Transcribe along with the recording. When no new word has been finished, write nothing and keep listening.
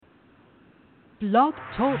Blog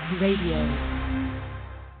Talk Radio.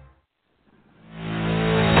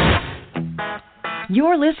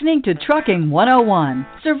 You're listening to Trucking 101,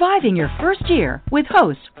 Surviving Your First Year with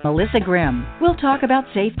host Melissa Grimm. We'll talk about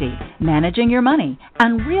safety, managing your money,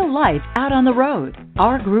 and real life out on the road.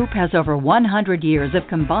 Our group has over 100 years of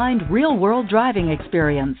combined real-world driving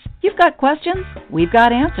experience. You've got questions? We've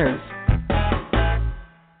got answers.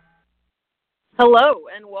 Hello,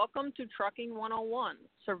 and welcome to Trucking 101,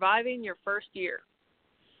 Surviving Your First Year,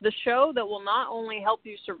 the show that will not only help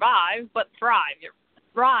you survive, but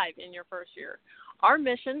thrive in your first year. Our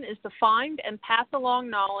mission is to find and pass along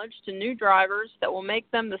knowledge to new drivers that will make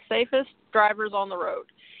them the safest drivers on the road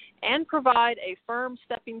and provide a firm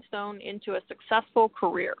stepping stone into a successful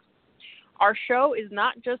career. Our show is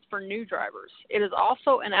not just for new drivers. It is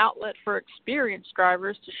also an outlet for experienced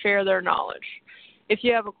drivers to share their knowledge. If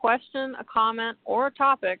you have a question, a comment, or a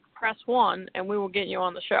topic, press 1 and we will get you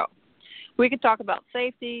on the show. We could talk about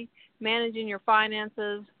safety, managing your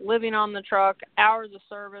finances, living on the truck, hours of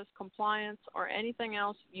service, compliance, or anything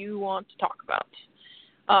else you want to talk about.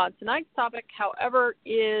 Tonight's topic, however,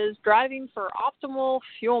 is driving for optimal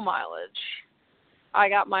fuel mileage. I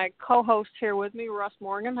got my co-host here with me, Russ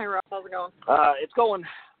Morgan. Hey, Russ, how's it going? It's going.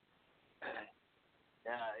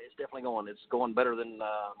 It's definitely going. It's going better than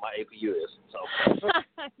my APU is. So.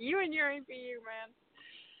 You and your APU, man.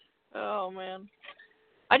 Oh, man.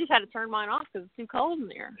 I just had to turn mine off because it's too cold in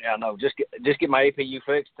here. Yeah, no, just get my APU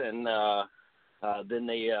fixed, and then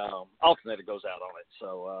the alternator goes out on it.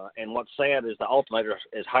 So, and what's sad is the alternator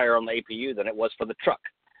is higher on the APU than it was for the truck.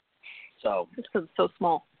 So it's because it's so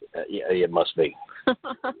small. Yeah, it must be.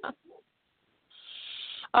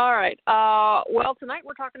 All right. Well, tonight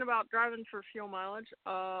we're talking about driving for fuel mileage.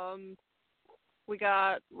 We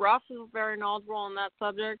got Ross is very knowledgeable on that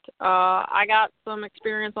subject. I got some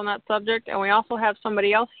experience on that subject, and we also have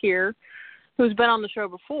somebody else here who's been on the show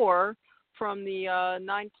before from the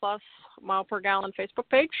 9+ mile per gallon Facebook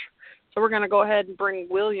page. So we're going to go ahead and bring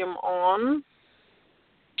William on.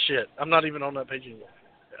 Shit, I'm not even on that page anymore.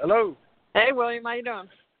 Hello. Hey, William, how you doing?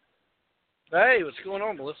 Hey, what's going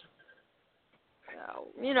on, Melissa?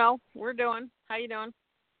 We're doing. How you doing?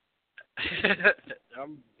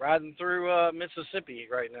 I'm riding through Mississippi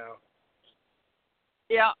right now.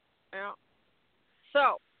 Yeah.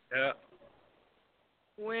 So, yeah.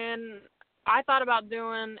 When I thought about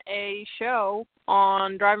doing a show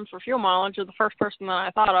on driving for fuel mileage, you're the first person that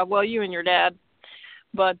I thought of. Well, you and your dad.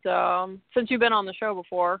 But since you've been on the show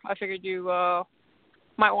before, I figured you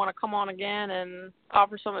might want to come on again and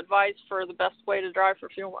offer some advice for the best way to drive for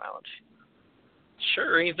fuel mileage.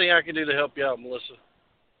 Sure, anything I can do to help you out, Melissa.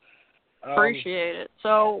 Appreciate it.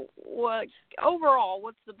 So, overall,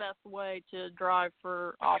 what's the best way to drive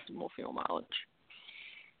for optimal fuel mileage?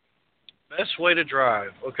 Best way to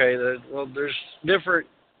drive. Okay, there's different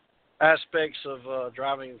aspects of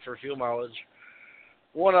driving for fuel mileage.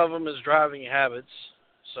 One of them is driving habits.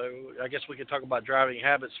 So, I guess we could talk about driving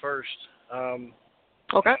habits first.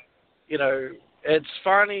 Okay. It's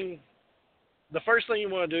finding. The first thing you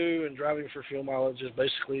want to do in driving for fuel mileage is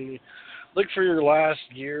basically look for your last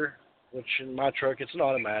gear, which in my truck it's an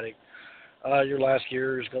automatic. Your last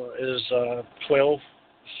gear is 12,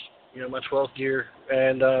 my 12th gear,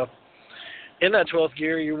 and in that 12th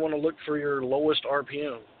gear you want to look for your lowest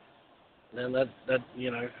RPM, and that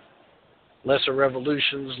lesser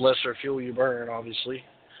revolutions, lesser fuel you burn, obviously.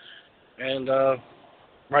 And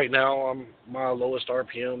right now my lowest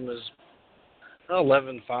RPM is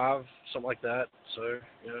 11.5, something like that. So,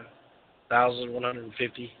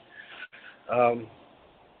 1,150.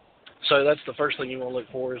 So that's the first thing you want to look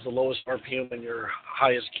for is the lowest RPM in your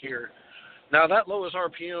highest gear. Now, that lowest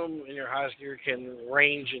RPM in your highest gear can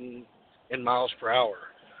range in miles per hour.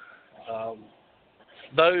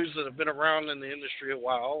 Those that have been around in the industry a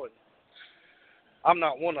while, and I'm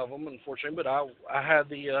not one of them, unfortunately, but I had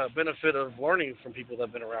the benefit of learning from people that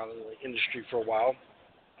have been around in the industry for a while.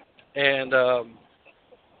 And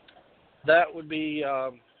that would be,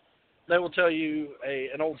 they will tell you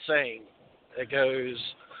an old saying that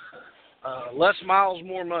goes, less miles,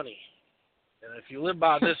 more money. And if you live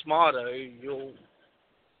by this motto, you'll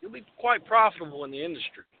be quite profitable in the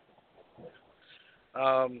industry.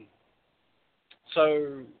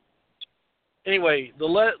 So anyway, the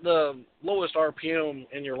lowest RPM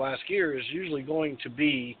in your last gear is usually going to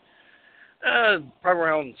be probably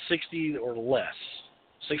around 60 or less.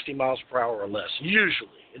 60 miles per hour or less, usually,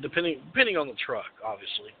 depending on the truck,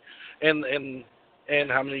 obviously, and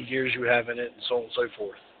how many gears you have in it, and so on and so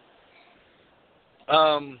forth.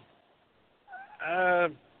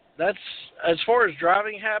 That's as far as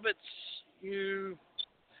driving habits. You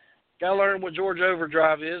Gotta learn what Georgia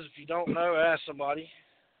Overdrive is. If you don't know, ask somebody.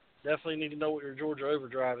 Definitely need to know what your Georgia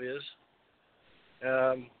Overdrive is.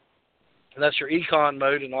 That's your econ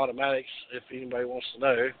mode in automatics, if anybody wants to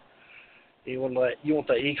know. You want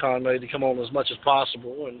that econ mode to come on as much as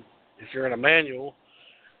possible, and if you're in a manual,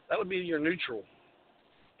 that would be your neutral.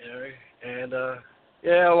 And a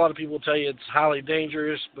lot of people tell you it's highly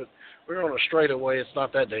dangerous, but we're on a straightaway, it's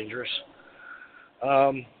not that dangerous.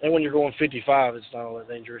 And when you're going 55, it's not all that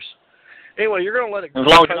dangerous. Anyway, you're going to let it as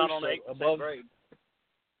long as you're not on 8% grade.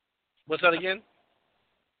 What's that again?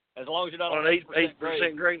 As long as you're not on an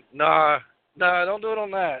 8% grade. Nah, don't do it on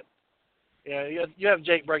that. Yeah, you have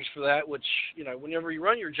Jake brakes for that, which, whenever you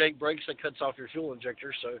run your Jake brakes, that cuts off your fuel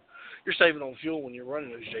injector, so you're saving on fuel when you're running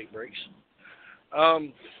those Jake brakes.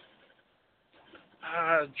 Trying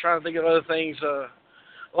to think of other things. A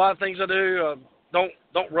lot of things I do.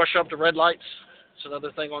 Don't rush up to red lights. It's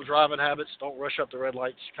another thing on driving habits. Don't rush up to red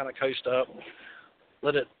lights. Kind of coast up.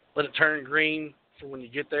 Let it turn green for when you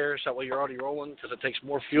get there, so that way you're already rolling, because it takes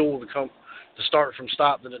more fuel to start from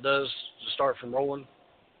stop than it does to start from rolling.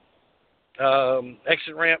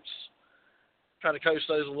 Exit ramps, try to coast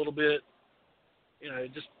those a little bit.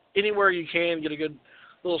 Just anywhere you can, get a good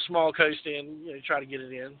little small coast in. Try to get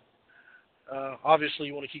it in. Obviously,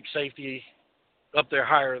 you want to keep safety up there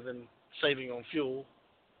higher than saving on fuel.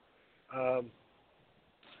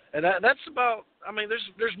 And that's about. I mean,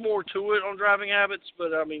 there's more to it on driving habits,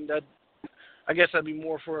 but I guess that'd be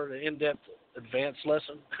more for an in-depth, advanced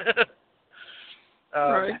lesson.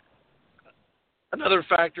 Right. Another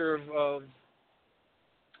factor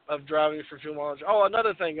of driving for fuel mileage. Oh,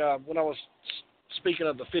 another thing. When I was speaking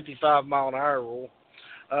of the 55 mile an hour rule,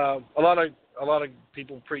 a lot of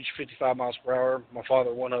people preach 55 miles per hour. My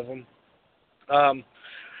father, one of them.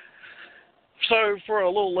 So for a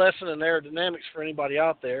little lesson in aerodynamics for anybody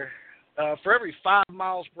out there, for every 5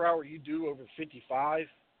 miles per hour you do over 55,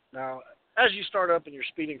 now as you start up and your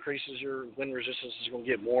speed increases, your wind resistance is going to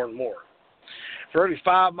get more and more. For every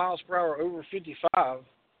 5 miles per hour over 55,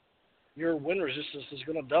 your wind resistance is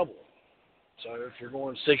going to double. So if you're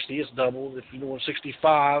going 60, it's doubled. If you're going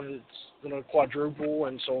 65, it's going to quadruple,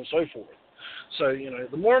 and so on and so forth. So,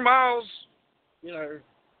 the more miles,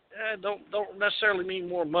 don't necessarily mean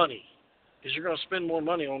more money, because you're going to spend more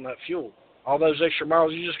money on that fuel. All those extra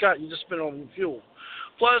miles you just spend on fuel.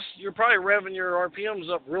 Plus, you're probably revving your RPMs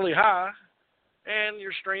up really high, and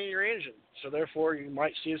you're straining your engine. So therefore, you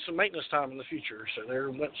might see some maintenance time in the future. So there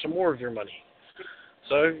went some more of your money.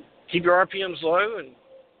 So keep your RPMs low and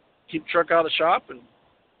keep the truck out of the shop and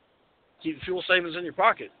keep fuel savings in your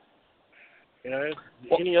pocket.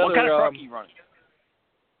 What kind of truck are you running?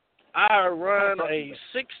 I run a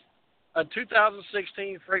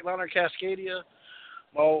 2016 Freightliner Cascadia.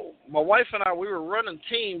 My wife and I, we were running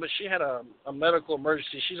team, but she had a medical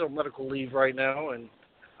emergency. She's on medical leave right now, and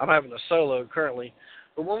I'm having a solo currently.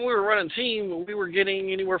 But when we were running team, we were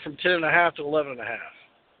getting anywhere from 10.5 to 11.5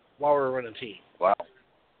 while we were running team. Wow.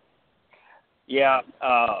 Yeah.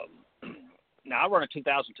 Now I run a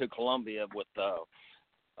 2002 Columbia with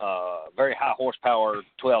very high horsepower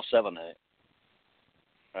 12.7 in it,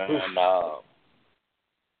 and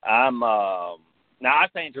I'm now I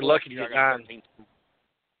think you're lucky to get 9.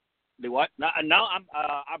 Do what? No,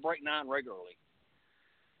 I break 9 regularly.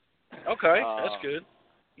 Okay, that's good.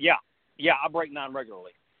 Yeah, I break 9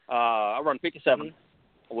 regularly. I run 57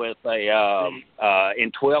 with a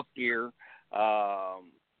in 12th gear, but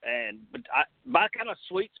my kind of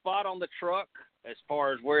sweet spot on the truck, as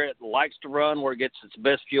far as where it likes to run, where it gets its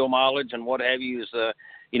best fuel mileage and what have you, is right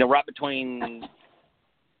around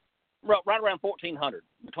 1,400.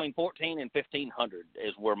 Between 1,400 and 1,500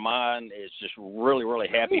 is where mine is just really, really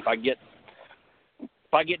happy. If I get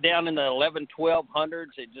down in the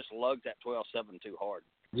 1,100-1,200s, it just lugs that 12.7 too hard.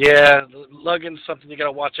 Yeah, lugging's something you got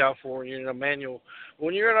to watch out for when you're in a manual.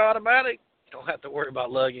 When you're in an automatic, you don't have to worry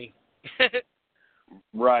about lugging.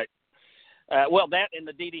 Right. Well, that and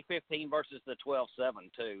the DD15 versus the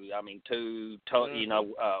 12.7 too. I mean,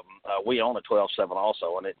 we own a 12.7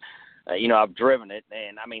 also, and it. I've driven it,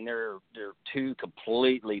 and I mean they're two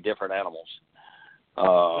completely different animals.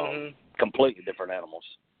 Completely different animals.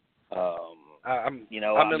 I'm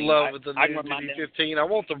in love with the new DD15. I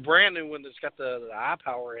want the brand new one that's got the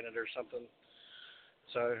iPower in it or something.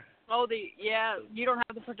 So. Oh, you don't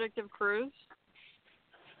have the predictive cruise?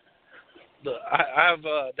 I have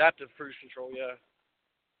adaptive cruise control, yeah.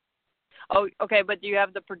 Oh, okay, but do you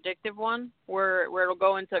have the predictive one where it'll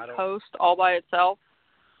go into coast all by itself?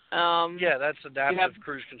 Yeah, that's adaptive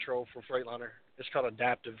cruise control for Freightliner. It's called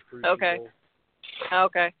adaptive cruise control.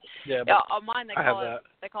 Okay. Yeah, mine they call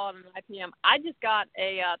it an IPM. I just got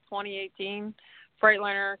a 2018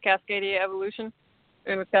 Freightliner Cascadia Evolution,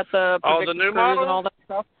 and it's got the the new cruise model and all that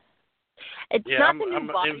stuff. It's not the I'm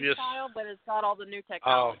new body envious. style, but it's got all the new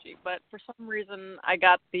technology. But for some reason, I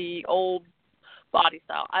got the old body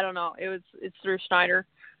style. I don't know. It's through Schneider,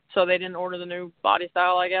 so they didn't order the new body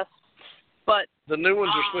style, I guess. But the new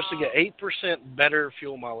ones are supposed to get 8% better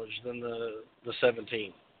fuel mileage than the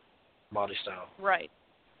 17 body style. Right.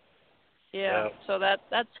 Yeah. So that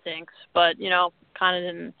stinks. But kind of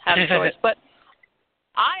didn't have a choice. But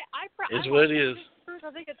It's what it is.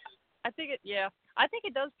 I think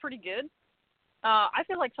it does pretty good. I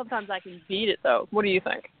feel like sometimes I can beat it though. What do you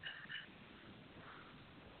think?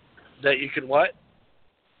 That you can what?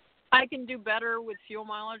 I can do better with fuel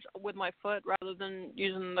mileage with my foot rather than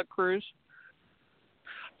using the cruise.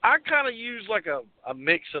 I kind of use like a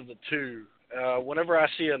mix of the two. Whenever I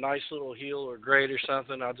see a nice little hill or grade or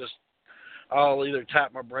something, I'll either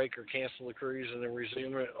tap my brake or cancel the cruise and then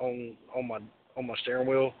resume it on my steering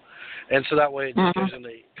wheel, and so that way it just goes into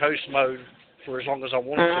coast mode for as long as I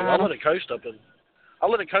want it to. I'll let it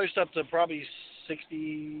coast up to probably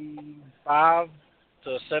 65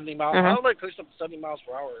 to 70 miles. I'll let it coast up to 70 miles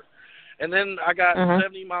per hour, and then I got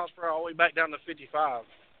 70 miles per hour all the way back down to 55.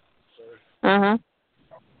 So.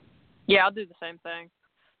 Yeah, I'll do the same thing.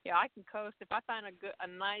 Yeah, I can coast if I find a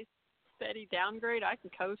nice steady downgrade. I can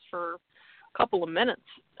coast for a couple of minutes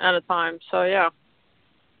at a time. So yeah.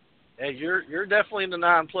 Hey, you're definitely in the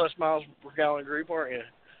 9+ miles per gallon group, aren't you?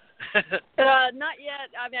 Not yet.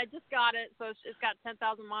 I mean, I just got it, so it's got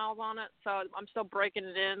 10,000 miles on it. So I'm still breaking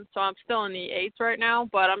it in. So I'm still in the 8s right now,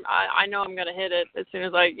 but I know I'm gonna hit it as soon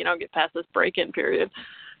as I get past this break-in period.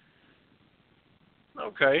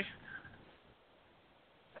 Okay.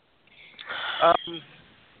 I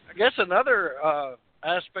guess another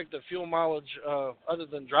aspect of fuel mileage, other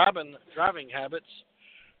than driving habits,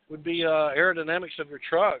 would be aerodynamics of your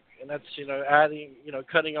truck, and that's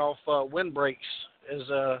cutting off windbreaks, as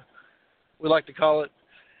we like to call it.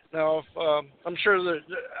 Now, I'm sure that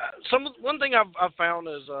one thing I've found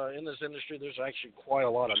is in this industry, there's actually quite a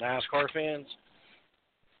lot of NASCAR fans.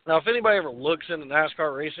 Now, if anybody ever looks into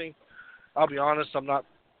NASCAR racing, I'll be honest, I'm not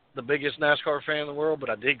the biggest NASCAR fan in the world, but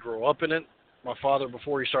I did grow up in it. My father,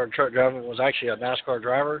 before he started truck driving, was actually a NASCAR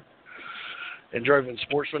driver and drove in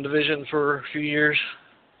sportsman division for a few years.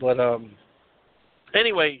 But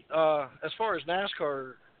anyway, as far as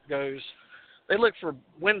NASCAR goes, they look for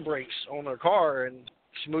windbreaks on their car and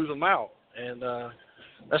smooth them out. And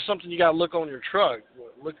that's something you got to look on your truck.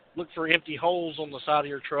 Look for empty holes on the side of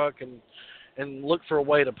your truck and look for a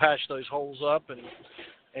way to patch those holes up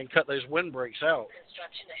and cut those windbreaks out.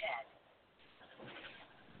 Construction ahead.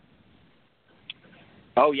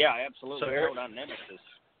 Oh yeah, absolutely. So, aerodynamics is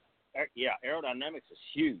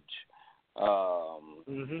huge.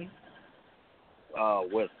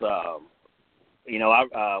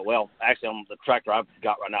 Actually on the tractor I've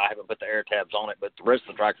got right now, I haven't put the air tabs on it, but the rest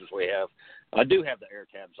of the tractors we have, I do have the air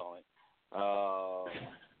tabs on it.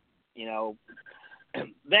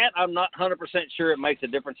 That I'm not 100% sure it makes a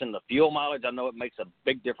difference in the fuel mileage. I know it makes a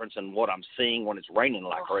big difference in what I'm seeing when it's raining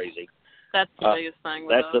like crazy. That's the biggest thing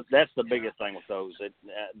with those. That's the biggest thing with those.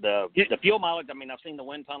 The fuel mileage, I mean, I've seen the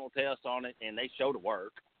wind tunnel test on it, and they show to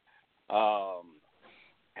work.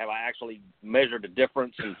 Have I actually measured a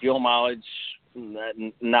difference in fuel mileage?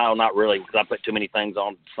 No, not really, because I put too many things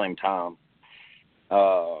on at the same time.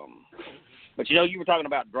 But, you were talking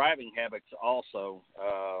about driving habits also.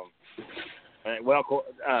 Will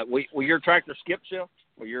your tractor skip shift?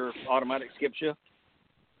 Will your automatic skip shift?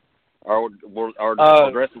 Or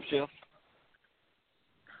progressive shift?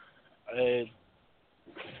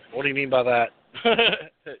 What do you mean by that?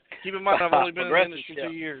 Keep in mind, I've only been in the industry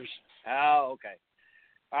 2 years. Oh, okay.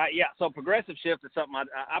 So progressive shift is something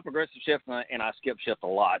I progressive shift and I skip shift a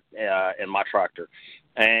lot in my tractor.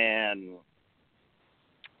 And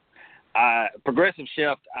progressive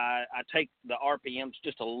shift, I take the RPMs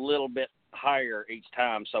just a little bit higher each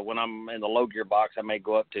time. So when I'm in the low gear box, I may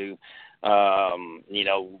go up to,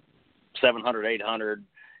 700, 800,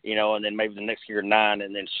 and then maybe the next gear 9,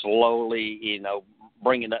 and then slowly,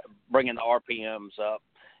 bringing the RPMs up,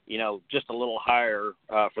 just a little higher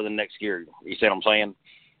for the next gear. You see what I'm saying?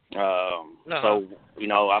 So,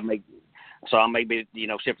 I may be,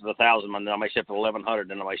 shift to 1,000, and then I may shift to 1,100,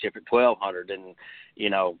 then I may shift to 1,200, and,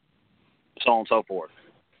 so on and so forth,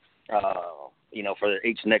 for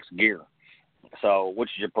each next gear. So, which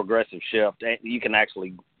is your progressive shift. And you can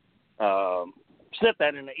actually set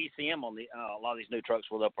that in the ECM on a lot of these new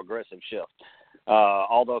trucks with a progressive shift.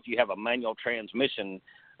 Although if you have a manual transmission,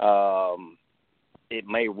 it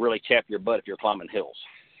may okay chap your butt if you're climbing hills.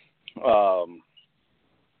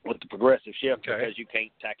 With the progressive shift, because you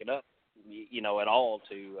can't tack it up. at all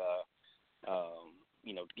to,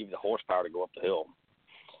 to give you the horsepower to go up the hill.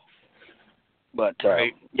 But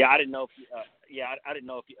yeah, I didn't know if I didn't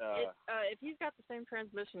know if he's got the same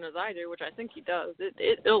transmission as I do, which I think he does,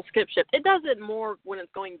 it'll skip shift. It does it more when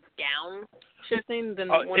it's going down shifting than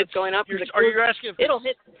when it's going up. Are you asking if it'll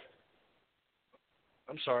hit?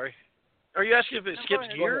 I'm sorry. Are you asking if it skips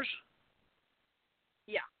gears?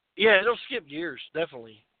 Yeah. Yeah, it'll skip gears,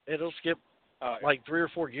 definitely. It'll skip like 3 or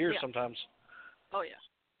 4 gears sometimes. Oh yeah.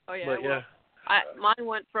 But yeah. Mine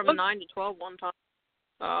went from 9 to 12 one time.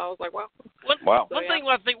 I was like, wow. One thing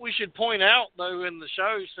I think we should point out, though, in the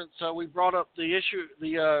show, since we brought up the issue,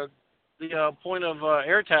 the point of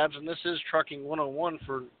air tabs, and this is Trucking 101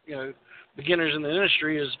 for beginners in the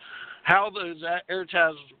industry, is how those air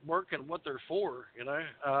tabs work and what they're for.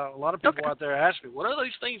 A lot of people out there ask me, what are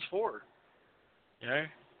those things for?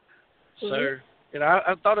 So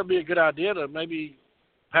I thought it'd be a good idea to maybe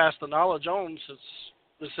pass the knowledge on, since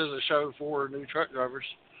this is a show for new truck drivers.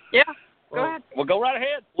 Yeah. Go ahead. Well, go right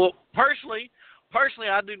ahead. Well, personally,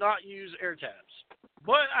 I do not use air tabs,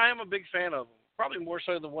 but I am a big fan of them. Probably more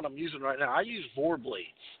so than what I'm using right now. I use Vore blades,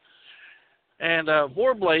 and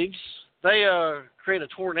Vore blades, they create a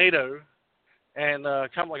tornado, and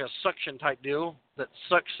kind of like a suction type deal that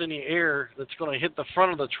sucks any air that's going to hit the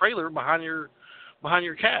front of the trailer behind your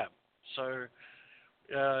cab. So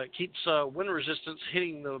it keeps wind resistance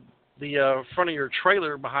hitting the front of your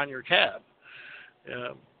trailer behind your cab.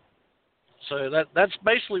 So that's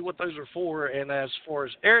basically what those are for. And as far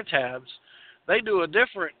as air tabs, they do a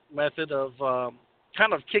different method of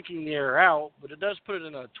kind of kicking the air out, but it does put it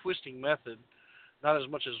in a twisting method. Not as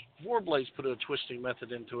much as Vore blades put a twisting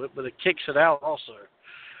method into it, but it kicks it out also.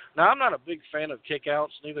 Now, I'm not a big fan of kickouts.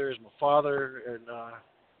 Neither is my father, and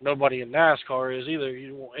nobody in NASCAR is either.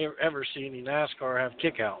 You won't ever see any NASCAR have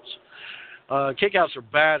kickouts. Kickouts are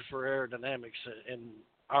bad for aerodynamics, in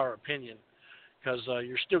our opinion, because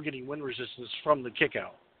you're still getting wind resistance from the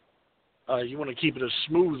kickout. You want to keep it as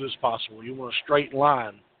smooth as possible. You want a straight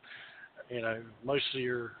line. Most of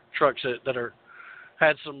your trucks that are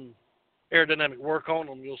had some aerodynamic work on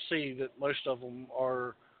them, you'll see that most of them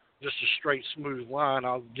are just a straight, smooth line.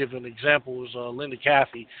 I'll give an example. Is Linda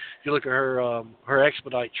Caffey. If you look at her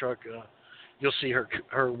Expedite truck, you'll see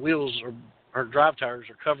her wheels or her drive tires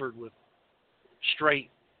are covered with straight,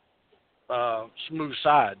 smooth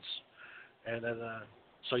sides. And then,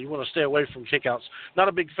 so you want to stay away from kickouts. Not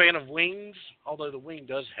a big fan of wings, although the wing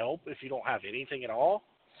does help if you don't have anything at all.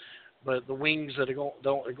 But the wings that go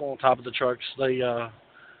on top of the trucks,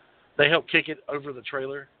 they help kick it over the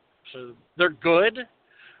trailer. So they're good,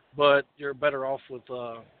 but you're better off with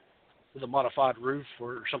a modified roof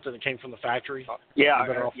or something that came from the factory. Yeah,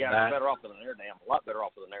 better off with an air dam. A lot better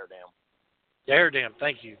off with an air dam. Yeah, air dam.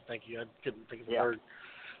 Thank you. I couldn't think of the word.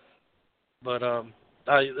 But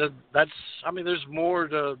there's more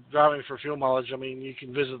to driving for fuel mileage. You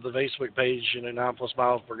can visit the Facebook page, 9+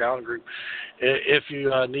 miles per gallon group. If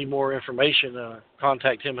you need more information,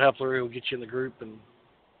 contact Tim Hepler. He'll get you in the group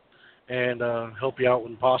and help you out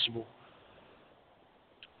when possible.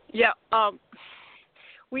 Yeah.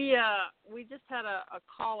 We just had a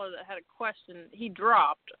caller that had a question. He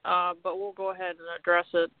dropped, but we'll go ahead and address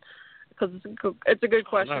it, because it's a good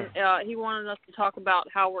question. He wanted us to talk about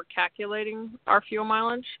how we're calculating our fuel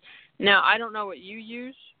mileage. Now, I don't know what you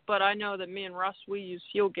use, but I know that me and Russ, we use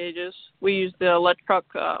fuel gauges. We use the Let's Truck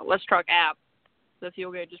app, the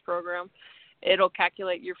fuel gauges program. It'll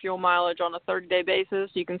calculate your fuel mileage on a 30-day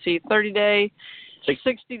basis. You can see 30-day,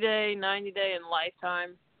 60-day, 90-day, and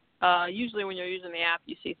lifetime. Usually when you're using the app,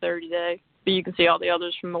 you see 30-day, but you can see all the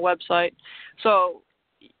others from the website. So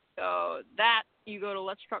that, you go to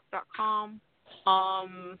letstruck.com,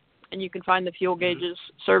 and you can find the fuel gauges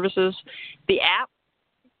services. The app,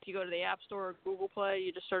 if you go to the App Store or Google Play,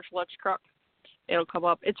 you just search Let's Truck. It'll come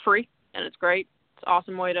up. It's free, and it's great. It's an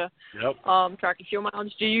awesome way to track your fuel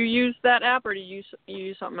mileage. Do you use that app, or do you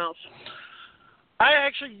use something else? I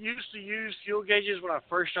actually used to use fuel gauges when I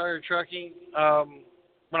first started trucking,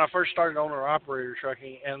 when I first started owner-operator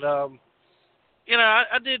trucking, and,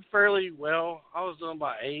 I did fairly well. I was doing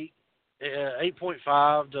about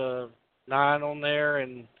 8.5 to 9 on there,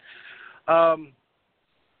 and I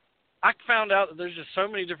found out that there's just so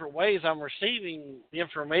many different ways I'm receiving the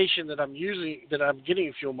information that I'm using, that I'm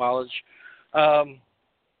getting fuel mileage. All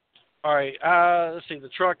right, let's see, the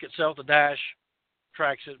truck itself, the dash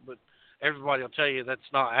tracks it, but everybody will tell you that's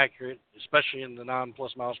not accurate, especially in the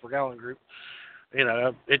 9+ miles per gallon group.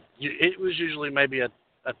 It was usually maybe a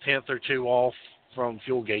tenth or two off from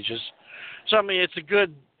fuel gauges. So it's a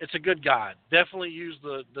good guide. Definitely use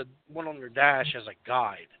the one on your dash as a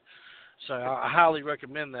guide. So I highly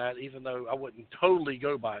recommend that, even though I wouldn't totally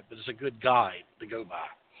go by it, but it's a good guide to go by.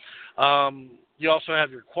 You also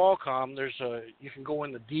have your Qualcomm. You can go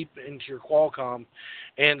deep into your Qualcomm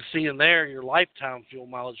and see in there your lifetime fuel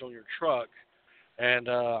mileage on your truck. And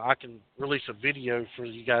I can release a video for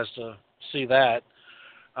you guys to see that.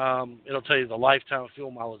 It'll tell you the lifetime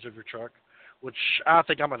fuel mileage of your truck, which I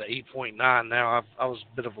think I'm at an 8.9 now. I was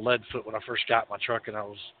a bit of a lead foot when I first got my truck, and I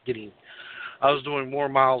was doing more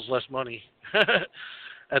miles, less money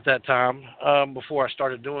at that time before I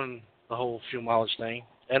started doing the whole fuel mileage thing.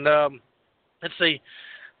 And let's see,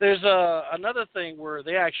 there's another thing where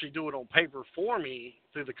they actually do it on paper for me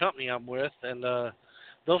through the company I'm with, and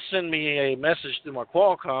they'll send me a message through my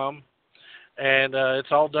Qualcomm, and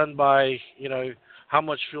it's all done by, how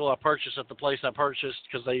much fuel I purchased at the place I purchased,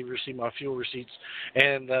 because they receive my fuel receipts,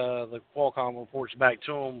 and the Qualcomm reports back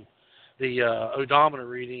to them the odometer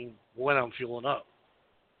reading when I'm fueling up.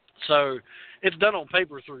 So it's done on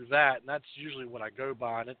paper through that, and that's usually what I go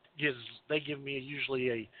by. And they give me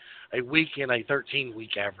usually a week and a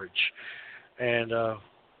 13-week average, and I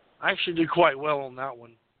actually do quite well on that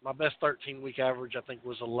one. My best 13-week average, I think,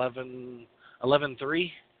 was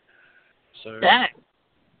 11.3. So. Dang.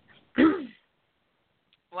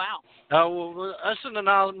 Wow. Well, us in the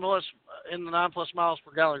 9 plus miles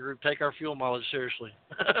per gallon group take our fuel mileage seriously.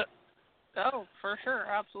 Oh, for sure,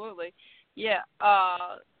 absolutely. Yeah.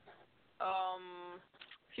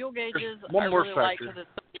 Fuel gauges I really like because it's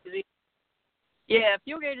so easy. Yeah,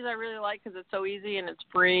 fuel gauges I really like because it's so easy and it's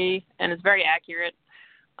free and it's very accurate.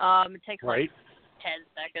 It takes like 10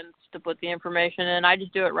 seconds to put the information in. I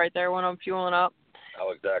just do it right there when I'm fueling up.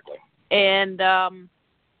 Oh, exactly.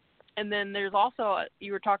 And then there's also,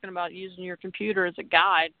 you were talking about using your computer as a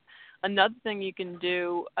guide. Another thing you can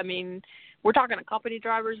do, I mean, we're talking to company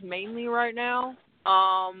drivers mainly right now.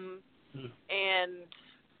 And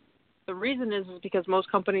the reason is because most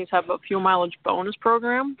companies have a fuel mileage bonus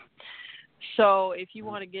program. So if you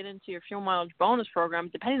want to get into your fuel mileage bonus program,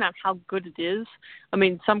 depending on how good it is, I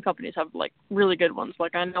mean, some companies have like really good ones.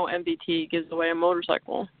 Like I know MVT gives away a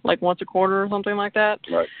motorcycle like once a quarter or something like that.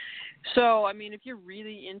 Right. So, I mean, if you're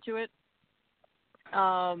really into it,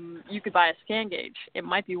 you could buy a scan gauge. It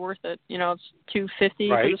might be worth it. It's $250 for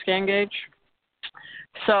the scan gauge.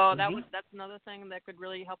 So that's another thing that could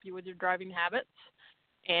really help you with your driving habits.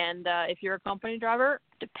 And if you're a company driver,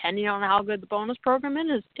 depending on how good the bonus program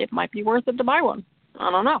is, it might be worth it to buy one. I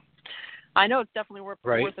don't know. I know it's definitely worth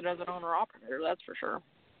it as an owner-operator, that's for sure.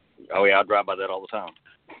 Oh, yeah, I drive by that all the time.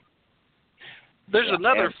 There's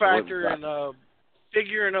another factor in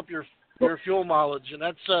figuring up your fuel mileage, and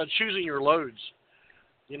that's choosing your loads.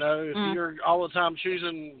 If you're all the time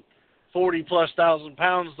choosing 40+ thousand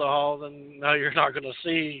pounds to haul, then no, you're not going to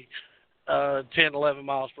see 10, 11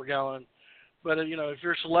 miles per gallon. But if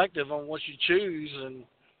you're selective on what you choose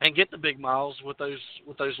and get the big miles with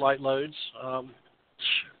those light loads,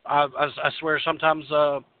 I swear sometimes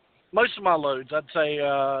most of my loads, I'd say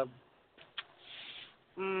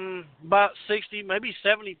about 60, maybe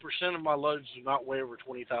 70% of my loads do not weigh over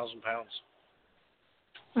 20,000 pounds.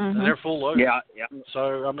 And they're full loads. Yeah.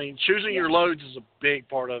 So, I mean, choosing your loads is a big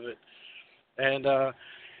part of it. And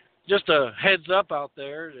just a heads up out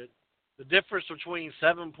there that the difference between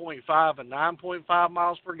 7.5 and 9.5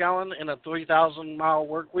 miles per gallon in a 3,000-mile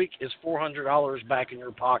work week is $400 back in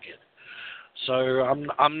your pocket. So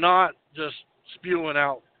I'm not just spewing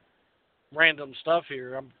out random stuff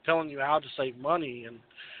here. I'm telling you how to save money, and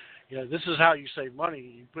this is how you save money.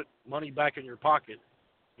 You put money back in your pocket,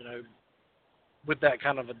 with that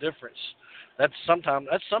kind of a difference. That's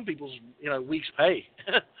some people's week's pay,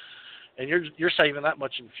 and you're saving that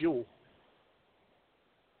much in fuel.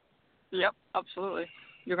 Yep, absolutely.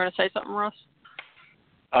 You're going to say something, Russ?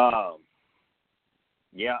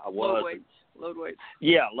 Yeah, I was. Load weights.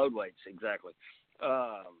 Yeah, load weights, exactly.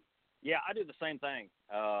 Yeah, I do the same thing.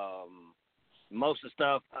 Most of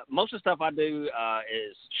the stuff I do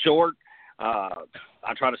is short.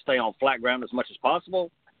 I try to stay on flat ground as much as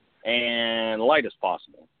possible and light as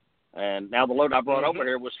possible. And now the load I brought over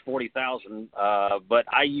here was 40,000, but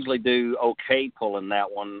I usually do okay pulling that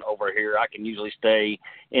one over here. I can usually stay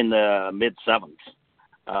in the mid sevens,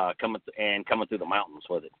 coming through the mountains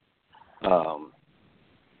with it.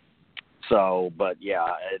 But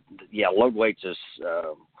load weights is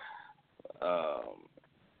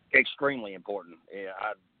extremely important.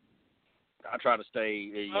 Yeah, I try to stay,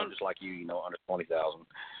 just like you, under 20,000.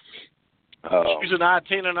 Choosing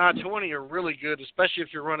I-10 and I-20 are really good, especially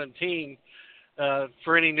if you're running team.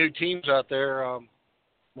 For any new teams out there,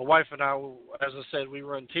 my wife and I, as I said, we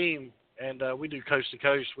run team, and we do coast to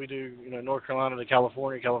coast. We do, North Carolina to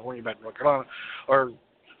California, California back to North Carolina, or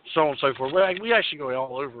so on and so forth. We actually go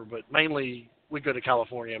all over, but mainly we go to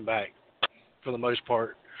California and back for the most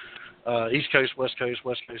part. East Coast, West Coast,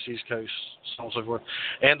 East Coast, so on and so forth.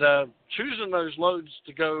 And choosing those loads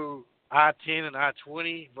to go I-10 and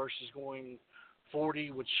I-20 versus going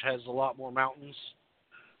 40, which has a lot more mountains.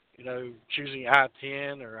 You know, choosing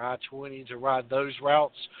I-10 or I-20 to ride those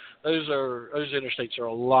routes, those interstates are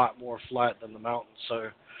a lot more flat than the mountains. So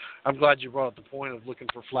I'm glad you brought up the point of looking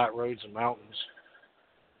for flat roads and mountains.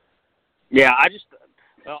 Yeah, I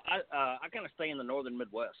kind of stay in the northern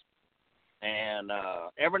Midwest. And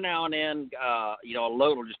every now and then, a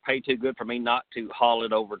load will just pay too good for me not to haul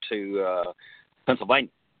it over to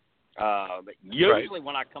Pennsylvania. But usually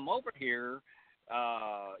when I come over here,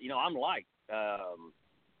 I'm light.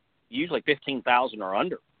 Usually 15,000 or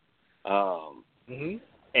under.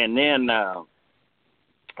 And then,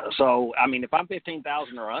 so, I mean, if I'm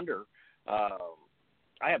 15,000 or under,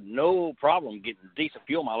 I have no problem getting decent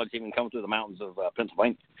fuel mileage even coming through the mountains of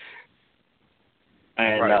Pennsylvania.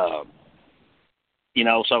 And,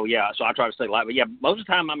 so I try to stay light. But, yeah, most of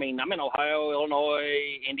the time, I mean, I'm in Ohio,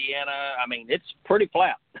 Illinois, Indiana. I mean, it's pretty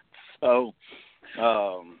flat. So,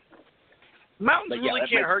 mountains really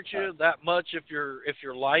can't hurt you that much if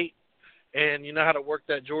you're light and you know how to work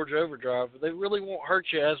that Georgia overdrive. They really won't hurt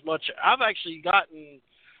you as much. I've actually gotten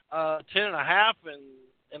 10.5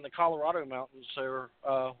 in the Colorado mountains there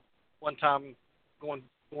one time going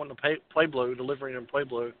to Pueblo, delivering in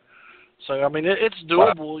Pueblo. So, I mean, it's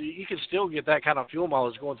doable. You can still get that kind of fuel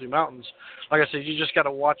mileage going through mountains. Like I said, you just got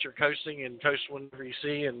to watch your coasting and coast whenever you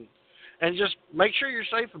see and just make sure you're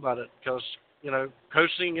safe about it because,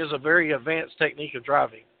 coasting is a very advanced technique of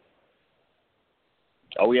driving.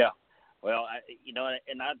 Oh, yeah. Well, I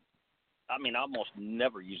almost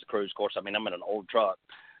never use the cruise course. I mean, I'm in an old truck.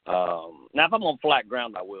 Now, if I'm on flat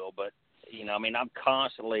ground, I will. But, I'm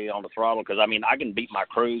constantly on the throttle because, I can beat my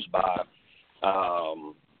cruise by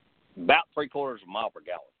about 3/4 mile per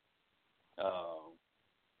gallon,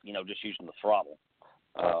 just using the throttle.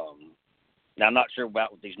 Now, I'm not sure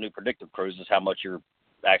about with these new predictive cruises how much you're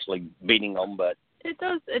actually beating them, but it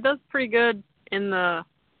does pretty good in the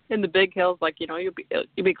big hills. Like you'll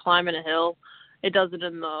be climbing a hill. It does it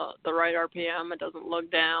in the right RPM. It doesn't lug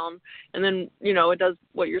down, and then it does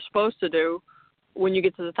what you're supposed to do. When you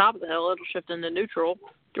get to the top of the hill, it'll shift into neutral,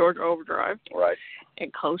 Georgia overdrive, right,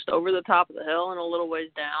 and coast over the top of the hill and a little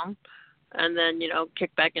ways down, and then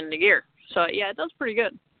kick back into gear. So yeah, it does pretty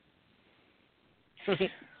good.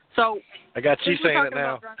 So I got you saying it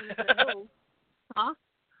now. Huh?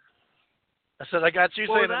 I said I got you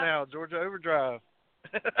saying it now. Georgia overdrive.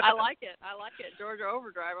 I like it. Georgia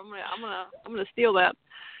overdrive. I'm gonna steal that.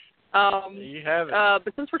 You have it.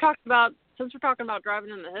 But since we're talking about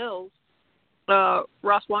driving in the hills,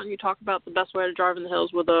 Ross, why don't you talk about the best way to drive in the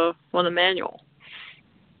hills with a manual?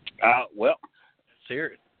 Well, let's hear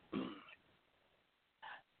it.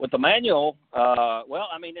 With the manual,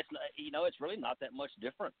 it's really not that much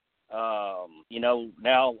different. Now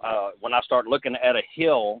when I start looking at a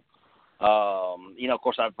hill, of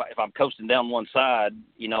course, if I'm coasting down one side,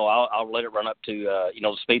 I'll let it run up to,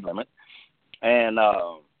 the speed limit. And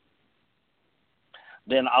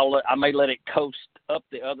then I may let it coast up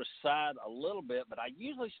the other side a little bit, but I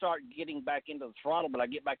usually start getting back into the throttle, but I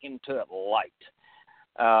get back into it light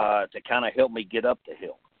to kind of help me get up the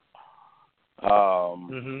hill.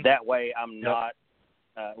 That way I'm not,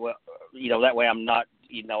 that way I'm not,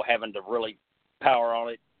 having to really power on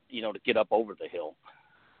it, to get up over the hill.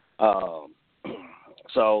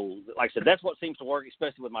 So, like I said, that's what seems to work,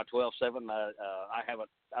 especially with my 12.7.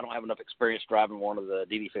 I don't have enough experience driving one of the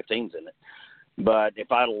DD15s in it. But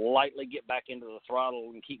if I lightly get back into the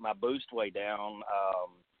throttle and keep my boost way down,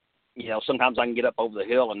 sometimes I can get up over the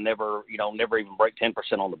hill and never even break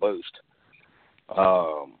 10% on the boost.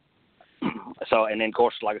 So, and then of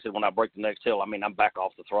course, like I said, when I break the next hill, I'm back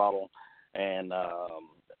off the throttle, and a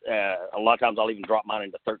lot of times I'll even drop mine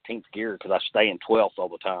into 13th gear because I stay in 12th all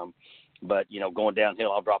the time. But going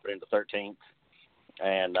downhill, I'll drop it into 13th,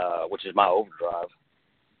 and which is my overdrive.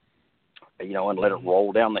 And let it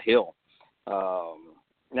roll down the hill.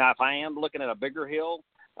 Now, if I am looking at a bigger hill,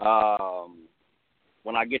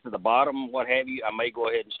 when I get to the bottom, what have you, I may go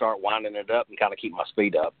ahead and start winding it up and kind of keep my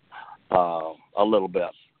speed up a little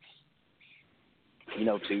bit.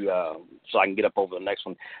 So I can get up over the next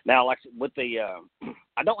one. Now, like with the,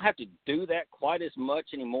 I don't have to do that quite as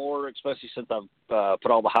much anymore, especially since I've put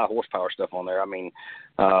all the high horsepower stuff on there. I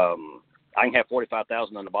can have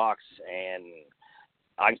 45,000 in the box, and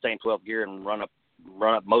I can stay in 12th gear and run up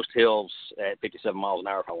most hills at 57 miles an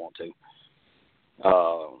hour if I want to.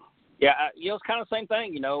 Yeah, it's kind of the same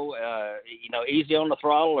thing, easy on the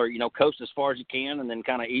throttle or, coast as far as you can and then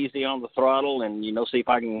kind of easy on the throttle and, see if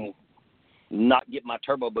I can not get my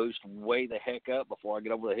turbo boost way the heck up before I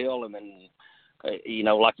get over the hill. And then,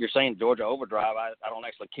 like you're saying, Georgia overdrive, I don't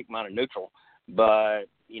actually kick mine in neutral, but,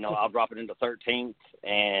 I'll drop it into 13th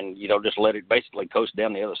and, just let it basically coast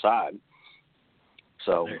down the other side.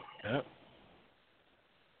 So. Yeah.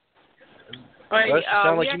 Right,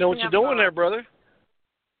 sound like you know what you're doing there, brother.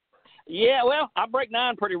 Yeah, well, I break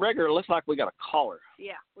 9 pretty regular. It looks like we got a caller.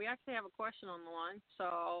 Yeah, we actually have a question on the line,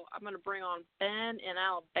 so I'm going to bring on Ben in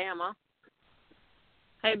Alabama.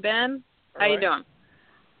 Hey, Ben, how you doing?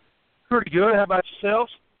 Pretty good. How about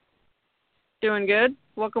yourselves? Doing good.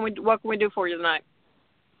 What can we do for you tonight?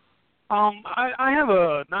 I have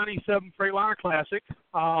a 97 Freightliner Classic.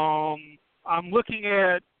 I'm looking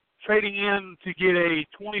at trading in to get a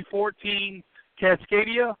 2014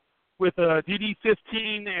 Cascadia with a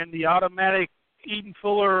DD15 and the automatic Eden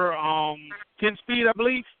Fuller 10-speed, I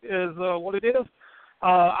believe, is what it is.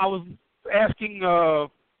 I was asking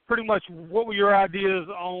pretty much what were your ideas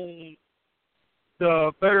on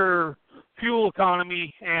the better fuel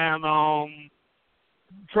economy and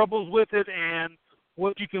troubles with it and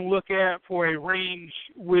what you can look at for a range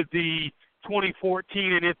with the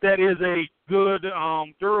 2014 and if that is a good,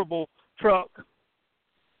 durable truck.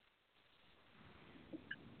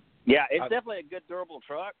 Yeah, it's definitely a good durable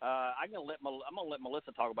truck. I'm gonna let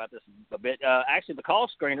Melissa talk about this a bit. Actually, the call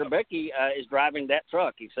screener Becky is driving that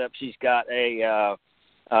truck, except she's got a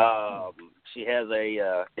she has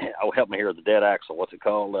a help me here, the dead axle. What's it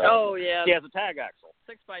called? Yeah, she has a tag axle.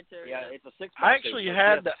 6x2. Yeah, it's a 6x2.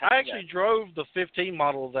 I actually drove the 15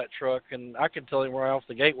 model of that truck, and I can tell him right off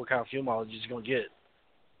the gate what kind of fuel mileage he's going to get.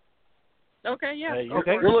 Okay, yeah.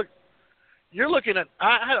 You're looking at.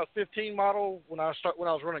 I had a 15 model when I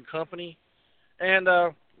was running company, and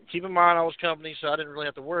keep in mind I was company, so I didn't really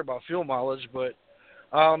have to worry about fuel mileage. But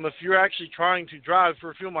if you're actually trying to drive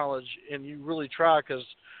for fuel mileage, and you really try, because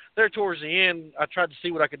there towards the end, I tried to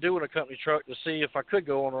see what I could do in a company truck to see if I could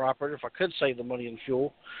go owner operator, if I could save the money in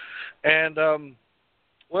fuel, and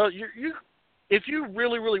if you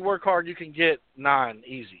really really work hard, you can get 9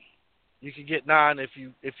 easy. You can get 9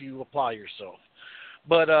 if you apply yourself.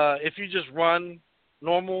 But if you just run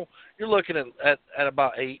normal, you're looking at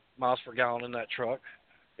about 8 miles per gallon in that truck.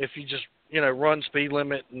 If you just run speed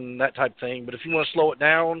limit and that type of thing. But if you want to slow it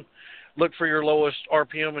down, look for your lowest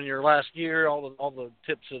RPM in your last gear. All the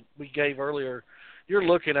tips that we gave earlier, you're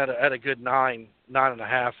looking at a good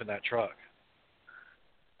 9.5 in that truck.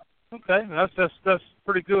 Okay, that's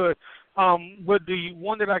pretty good. With the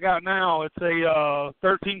one that I got now, it's a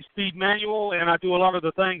 13-speed manual, and I do a lot of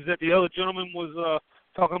the things that the other gentleman was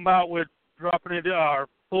talking about with dropping it or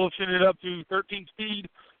pushing it up to 13-speed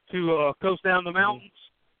to coast down the mountains.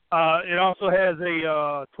 It also has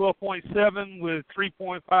a 12.7 with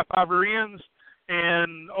 3.55 rear ends,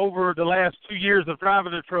 and over the last 2 years of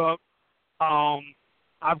driving the truck,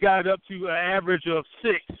 I've got it up to an average of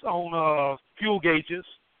 6 on fuel gauges.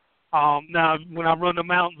 Now, when I run the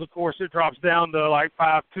mountains, of course, it drops down to like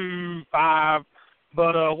 5.2, 5.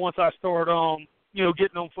 But once I start,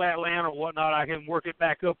 getting on flat land or whatnot, I can work it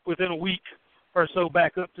back up within a week or so,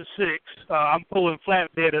 back up to 6. I'm pulling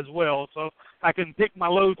flatbed as well, so I can pick my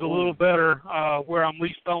loads a little better where I'm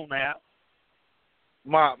least on that.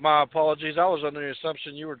 My apologies. I was under the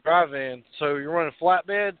assumption you were driving, so you're running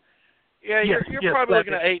flatbed. Yeah, you're probably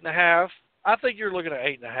looking at 8.5. I think you're looking at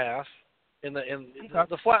 8.5.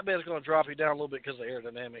 The flatbed is going to drop you down a little bit because of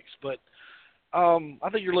aerodynamics, but I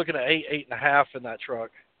think you're looking at 8.5 in that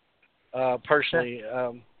truck. Personally,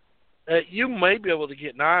 you may be able to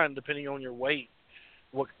get 9 depending on your weight,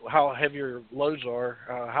 how heavy your loads are.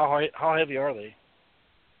 How heavy are they?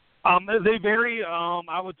 They vary.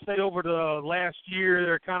 I would say over the last year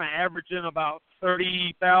they're kind of averaging about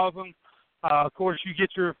 30,000. Of course, you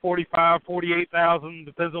get your 45, 48,000,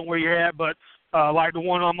 depends on where you're at, but like the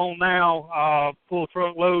one I'm on now, full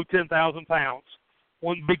truck load, 10,000 pounds.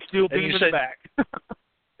 One big steel beam in the back.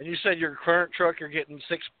 And you said your current truck you're getting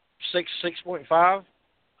 6.5?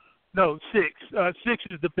 No, 6. 6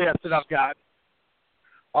 is the best that I've got.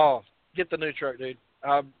 Oh, get the new truck, dude.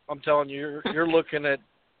 I'm telling you, you're looking at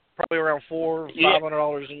probably around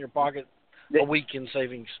 $500 in your pocket a week in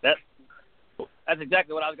savings. That's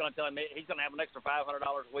exactly what I was going to tell him. He's going to have an extra $500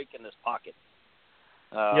 a week in his pocket.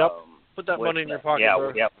 Yep. Put that money in your pocket,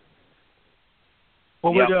 bro. Yep.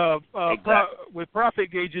 Well, with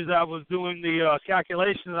profit gauges, I was doing the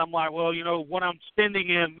calculations. I'm like, well, what I'm spending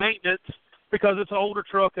in maintenance, because it's an older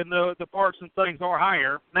truck and the parts and things are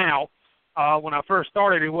higher now. When I first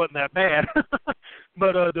started, it wasn't that bad.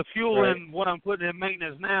 But the fuel Right. and what I'm putting in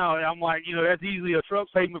maintenance now, I'm like, that's easily a truck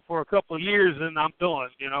payment for a couple of years, and I'm done.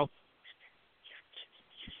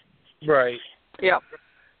 Right. Yep.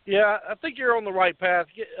 Yeah, I think you're on the right path.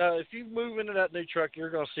 If you move into that new truck, you're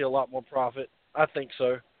going to see a lot more profit. I think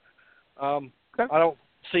so. Okay. I don't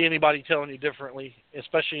see anybody telling you differently,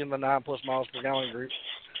 especially in the 9+ miles per gallon group.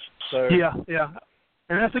 So Yeah.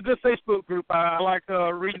 And that's a good Facebook group. I like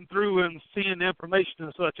reading through and seeing the information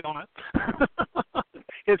and such on it.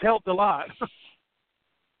 It's helped a lot.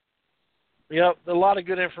 Yep, a lot of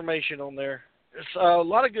good information on there. There's a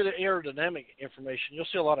lot of good aerodynamic information. You'll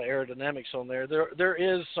see a lot of aerodynamics on there. There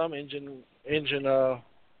is some engine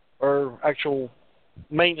or actual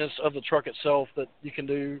maintenance of the truck itself that you can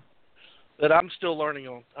do that I'm still learning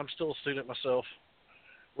on. I'm still a student myself.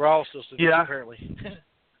 We're all still students, apparently.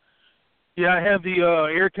 Yeah, I have the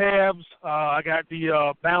air tabs. I got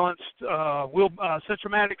the balanced wheel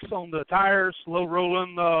Centromatics on the tires, low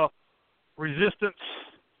rolling resistance,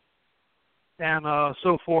 and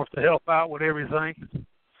so forth to help out with everything.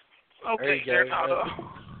 Okay, there you go. not,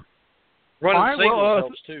 Running right, singles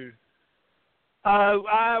helps too.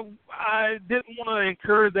 I didn't want to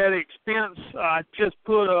incur that expense. I just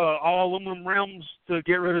put all aluminum rims to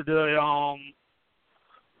get rid of the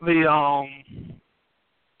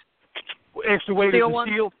extra weight Steel of the one?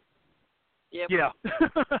 steel. Yep. Yeah.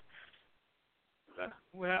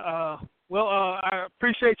 Well, I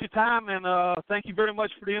appreciate your time, and thank you very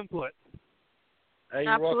much for the input. Hey,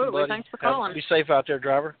 you're Absolutely. welcome, buddy. Thanks for calling. Be safe out there,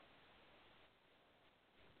 driver.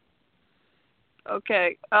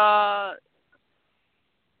 Okay.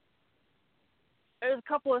 There's a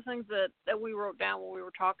couple of things that we wrote down when we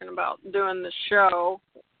were talking about doing the show.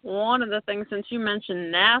 One of the things, since you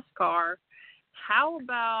mentioned NASCAR, how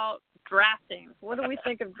about drafting? What do we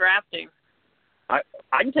think of drafting? I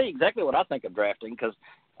can tell you exactly what I think of drafting because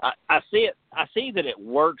I see it. I see that it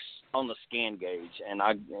works on the scan gauge, and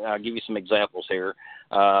I'll give you some examples here.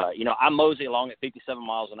 I mosey along at 57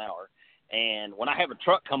 miles an hour, and when I have a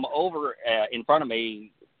truck come over in front of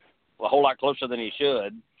me a whole lot closer than he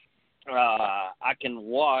should, I can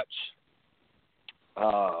watch.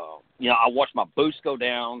 I watch my boost go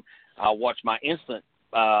down. I watch my instant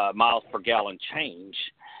miles per gallon change,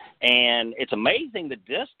 and it's amazing the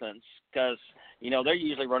distance because they're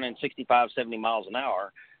usually running 65, 70 miles an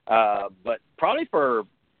hour. But probably for,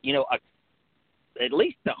 at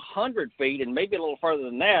least 100 feet and maybe a little further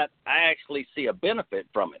than that, I actually see a benefit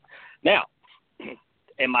from it. Now,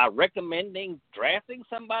 am I recommending drafting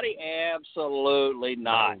somebody? Absolutely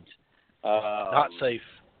not. Not safe.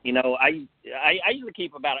 I usually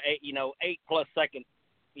keep about 8+ second,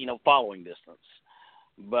 following distance.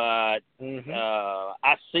 But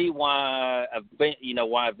I see why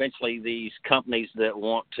eventually these companies that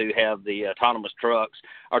want to have the autonomous trucks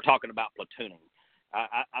are talking about platooning.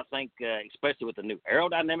 I think, especially with the new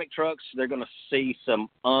aerodynamic trucks, they're going to see some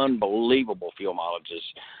unbelievable fuel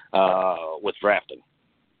mileages with drafting.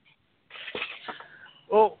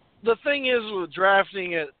 Well, the thing is with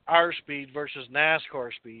drafting at our speed versus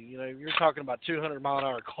NASCAR speed, you're talking about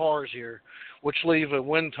 200-mile-an-hour cars here, which leave a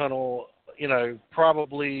wind tunnel,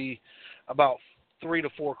 probably about 3 to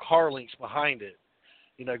 4 car lengths behind it,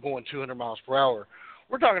 going 200 miles per hour.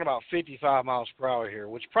 We're talking about 55 miles per hour here,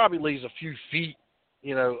 which probably leaves a few feet,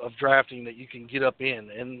 of drafting that you can get up in.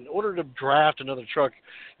 And in order to draft another truck,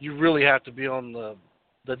 you really have to be on the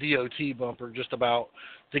DOT bumper just about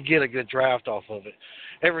to get a good draft off of it.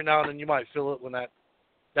 Every now and then you might feel it when that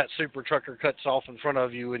super trucker cuts off in front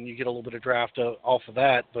of you and you get a little bit of draft off of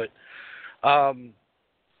that. But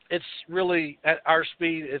it's really, at our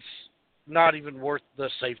speed, it's not even worth the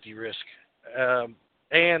safety risk. And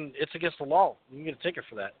it's against the law. You can get a ticket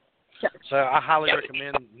for that. Yep. So I highly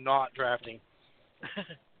recommend not drafting.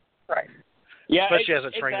 Right. Yeah, especially as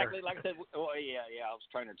a trainer. Exactly. Like I said, I was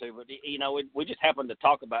a trainer too. But we just happened to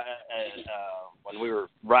talk about when we were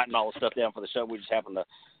writing all the stuff down for the show. We just happened to,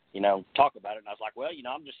 talk about it, and I was like, well,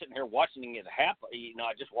 I'm just sitting here watching it happen.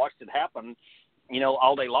 I just watched it happen,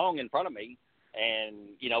 all day long in front of me, and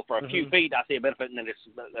for a few feet I see a benefit, and then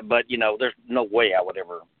but there's no way I would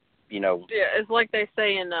ever. Yeah, it's like they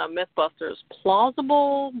say in MythBusters,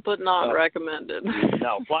 plausible but not recommended.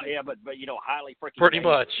 No, but highly freaking pretty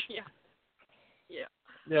dangerous. much. Yeah.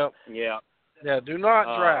 Yeah. Do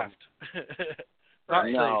not draft.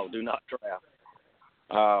 No, do not draft.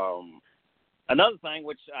 Another thing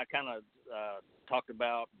which I kind of talked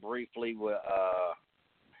about briefly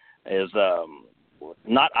is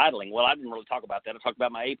not idling. Well, I didn't really talk about that. I talked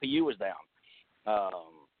about my APU was down.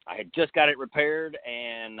 I had just got it repaired,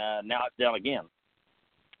 and now it's down again.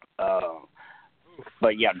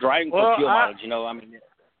 But, yeah, driving for fuel mileage,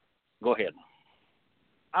 go ahead.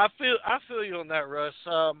 I feel you on that, Russ.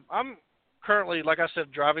 I'm currently, like I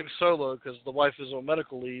said, driving solo because the wife is on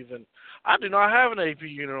medical leave, and I do not have an AP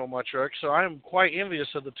unit on my truck, so I am quite envious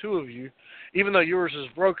of the two of you, even though yours is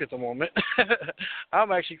broke at the moment.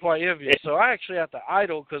 I'm actually quite envious. So I actually have to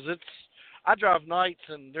idle because I drive nights,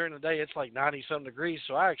 and during the day it's like 90-some degrees,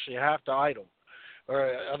 so I actually have to idle,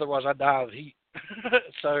 or otherwise I die of heat.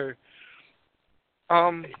 So,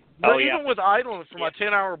 but even with idling for my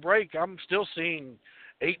 10-hour break, I'm still seeing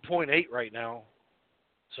 8.8 right now.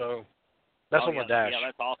 So that's on my dash. Yeah,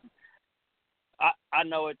 that's awesome. I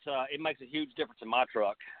know it makes a huge difference in my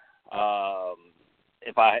truck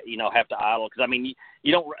if I have to idle, because I mean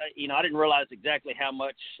you don't I didn't realize exactly how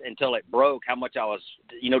much until it broke, how much I was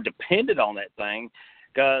dependent on that thing,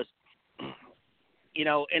 because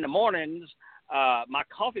in the mornings my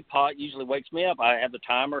coffee pot usually wakes me up. I have the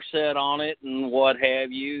timer set on it and what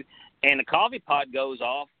have you, and the coffee pot goes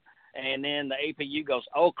off, and then the APU goes,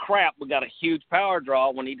 oh crap, we got a huge power draw,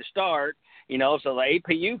 we need to start, so the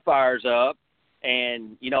APU fires up,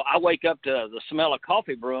 and I wake up to the smell of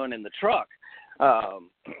coffee brewing in the truck.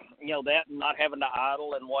 That and not having to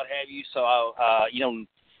idle and what have you. So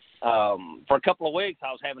for a couple of weeks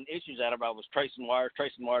I was having issues out of it. I was tracing wires,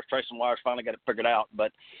 finally got it figured out.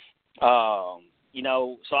 But so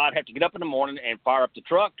I'd have to get up in the morning and fire up the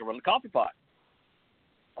truck to run the coffee pot.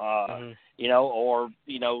 Or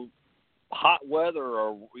hot weather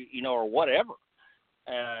or whatever.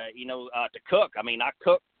 To cook. I mean, I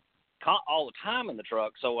cook all the time in the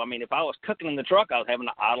truck. So, I mean, if I was cooking in the truck, I was having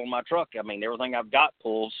to idle my truck. I mean, everything I've got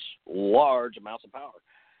pulls large amounts of power.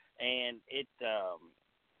 And it,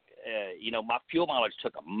 my fuel mileage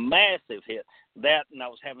took a massive hit. That, and I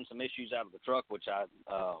was having some issues out of the truck, which I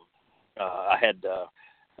had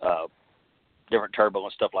different turbo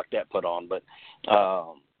and stuff like that put on. But,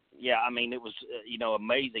 I mean, it was,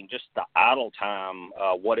 amazing just the idle time,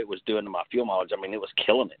 what it was doing to my fuel mileage. I mean, it was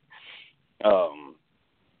killing it.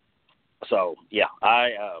 So yeah,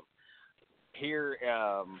 I here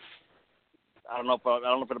I don't know if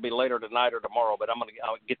it'll be later tonight or tomorrow, but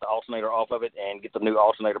I'll get the alternator off of it and get the new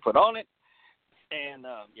alternator put on it, and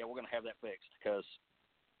we're gonna have that fixed, because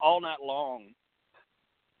all night long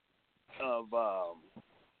of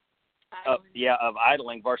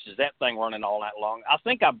idling versus that thing running all night long, I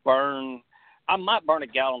think I might burn a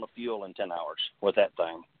gallon of fuel in 10 hours with that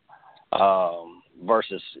thing.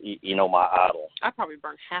 Versus, my idle. I probably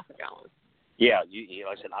burn half a gallon. Yeah,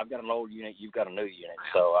 like I said, I've got an old unit, you've got a new unit.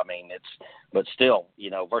 So, I mean, but still,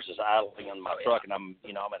 versus idling in my truck, and I'm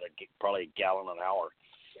at probably a gallon an hour.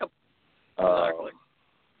 Yep. Exactly.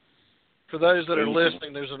 For those that are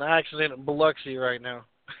listening, there's an accident in Biloxi right now.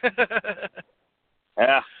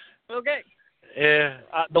 Yeah. Okay. Yeah,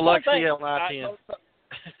 Biloxi on I-10. All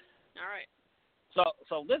right. So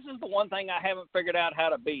this is the one thing I haven't figured out how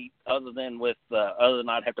to beat, other than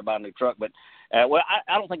I'd have to buy a new truck. But I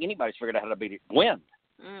don't think anybody's figured out how to beat it. Wind.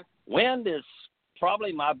 Wind is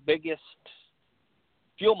probably my biggest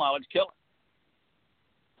fuel mileage killer.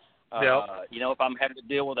 If I'm having to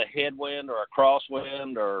deal with a headwind or a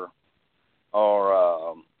crosswind or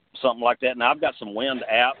something like that. Now I've got some wind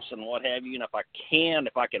apps and what have you, and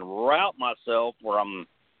if I can route myself where I'm,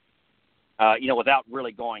 without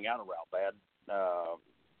really going out a route bad.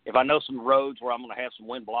 If I know some roads where I'm going to have some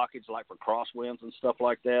wind blockage, like for crosswinds and stuff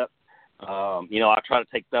like that, I try to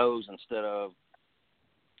take those instead of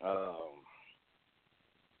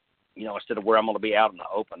where I'm going to be out in the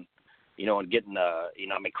open, and getting,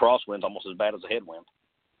 crosswinds almost as bad as a headwind.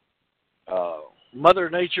 Mother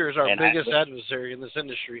Nature is our biggest adversary in this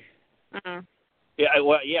industry. Mm-hmm.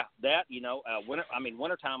 Yeah, that,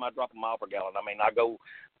 wintertime I drop a mile per gallon. I mean,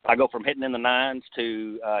 I go from hitting in the 9s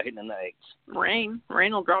to hitting in the 8s.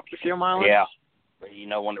 Rain will drop your fuel mileage. Yeah,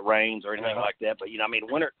 when it rains or anything like that. But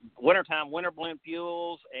wintertime, winter blend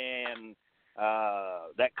fuels and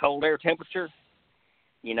that cold air temperature.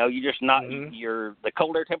 You just not the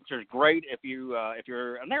cold air temperature is great if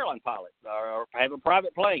you're an airline pilot or have a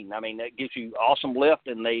private plane. I mean, that gives you awesome lift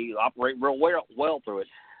and they operate real well through it.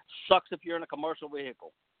 Sucks if you're in a commercial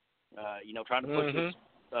vehicle. Trying to push this.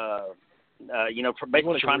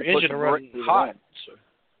 Basically trying to push engine to run hot. So.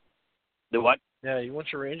 Do what? Yeah, you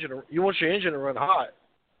want your engine to run hot.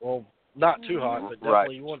 Well, not too hot, but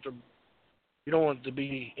definitely you don't want it to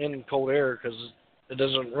be in cold air because it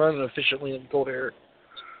doesn't run efficiently in cold air.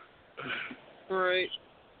 Right.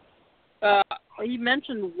 You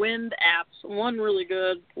mentioned wind apps. One really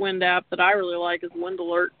good wind app that I really like is Wind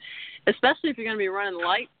Alert, especially if you're going to be running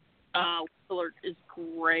light. Wind Alert is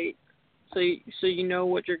great. So you know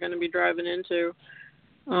what you're going to be driving into.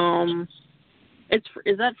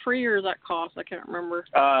 Is that free or is that cost? I can't remember.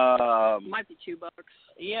 It might be $2.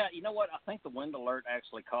 Yeah, you know what? I think the wind alert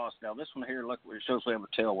actually costs. Now this one here, look, it shows we have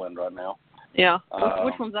a tailwind right now. Yeah.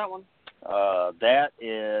 Which one's that one? That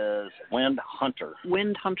is Wind Hunter.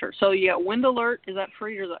 Wind Hunter. So yeah, wind alert, is that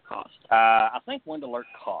free or does that cost? I think wind alert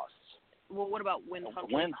costs. Well, what about Wind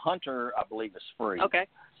Hunter? Wind Hunter, I believe, is free. Okay.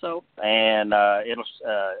 So. And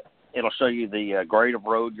it'll show you the grade of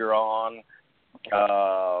road you're on.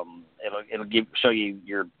 It'll show you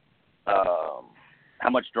your how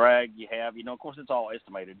much drag you have. You know, of course, it's all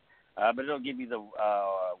estimated, but it'll give you the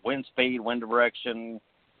wind speed, wind direction,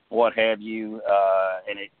 what have you,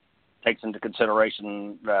 and it takes into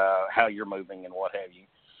consideration how you're moving and what have you.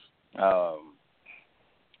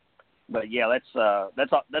 But yeah, that's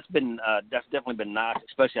definitely been nice.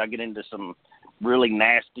 Especially I get into some really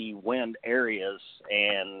nasty wind areas,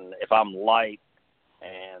 and if I'm light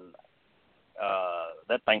and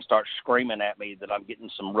that thing starts screaming at me that I'm getting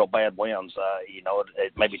some real bad winds,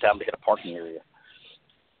 it may be time to hit a parking area.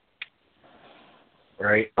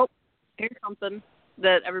 Right. Oh, here's something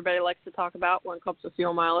that everybody likes to talk about when it comes to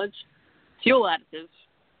fuel mileage: fuel additives.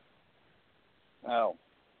 Oh,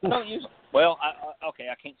 I don't use. Well, I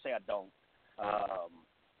can't say I don't.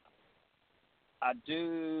 I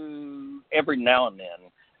do every now and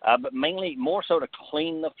then, but mainly more so to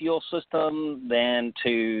clean the fuel system than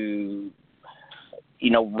to,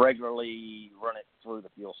 regularly run it through the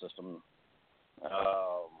fuel system.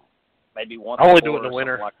 Maybe once. I only do it in the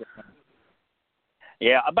winter. Like that.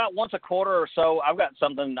 Yeah, about once a quarter or so. I've got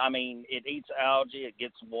something. I mean, it eats algae. It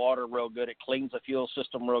gets water real good. It cleans the fuel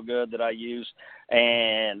system real good that I use,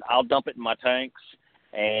 and I'll dump it in my tanks.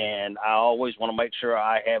 And I always want to make sure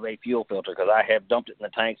I have a fuel filter because I have dumped it in the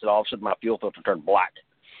tanks, and all of a sudden my fuel filter turned black.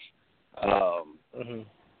 Mm-hmm.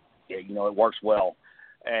 Yeah, it works well.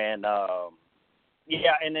 And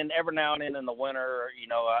and then every now and then in the winter,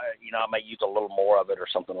 I may use a little more of it or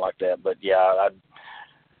something like that. But yeah,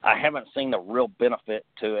 I haven't seen the real benefit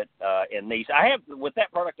to it in these. I have with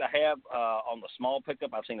that product. I have on the small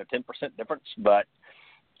pickup. I've seen a 10% difference, but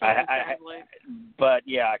but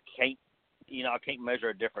yeah, I can't. I can't measure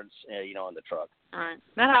a difference, in the truck. All right,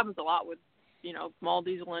 that happens a lot with, small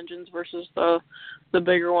diesel engines versus the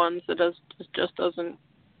bigger ones. It just doesn't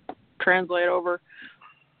translate over.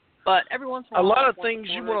 But every once in a while, a lot of things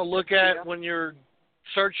you want to look at when you're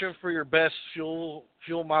searching for your best fuel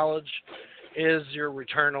mileage is your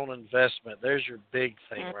return on investment. There's your big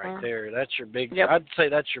thing right there. That's your big. Yep. I'd say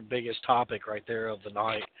that's your biggest topic right there of the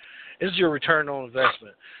night. Is your return on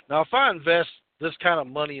investment. Now, if I invest this kind of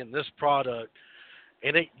money in this product,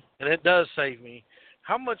 and it does save me,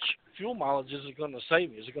 how much fuel mileage is it going to save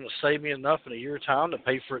me? Is it going to save me enough in a year's time to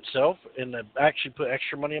pay for itself and to actually put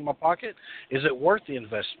extra money in my pocket? Is it worth the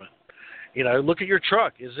investment? Look at your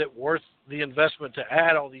truck. Is it worth the investment to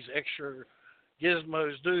add all these extra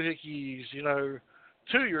gizmos, doohickeys,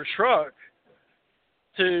 to your truck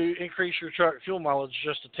to increase your truck fuel mileage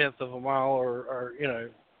just a tenth of a mile or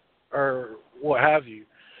what have you?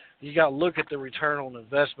 You got to look at the return on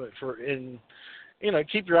investment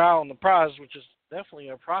keep your eye on the prize, which is definitely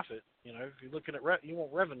a profit. If you're looking at you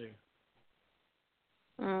want revenue.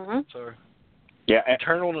 Mm-hmm. So, yeah,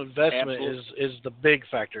 return on investment is the big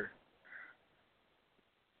factor.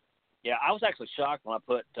 Yeah, I was actually shocked when I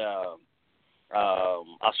put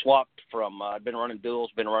I swapped from I'd been running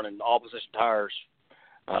duals, been running all position tires,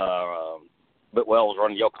 but I was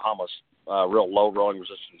running Yokohamas, real low rolling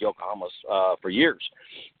resistance Yokohamas for years.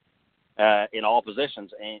 In all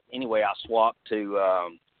positions, and anyway, I swapped to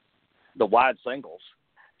the wide singles,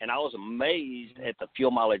 and I was amazed at the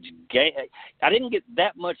fuel mileage gain. I didn't get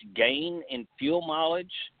that much gain in fuel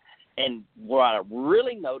mileage, and where I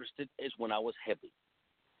really noticed it is when I was heavy.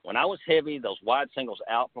 When I was heavy, those wide singles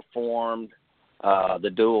outperformed the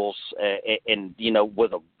duals, and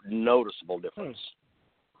with a noticeable difference.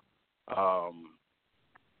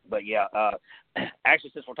 But yeah,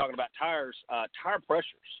 actually, since we're talking about tires, tire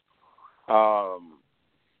pressures.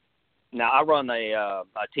 Now I run a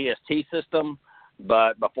TST system,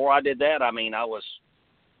 but before I did that, I mean, I was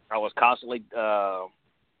constantly,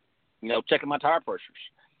 checking my tire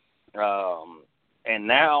pressures. And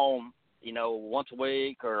now, once a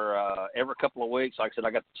week or every couple of weeks, like I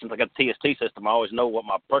said, since I got the TST system, I always know what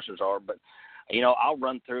my pressures are. But I'll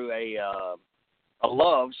run through a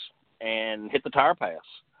Love's and hit the tire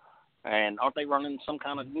pass. And aren't they running some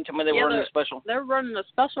kind of? Can you tell me running a special? They're running a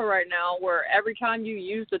special right now where every time you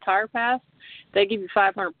use the tire pass, they give you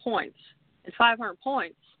 500 points. And 500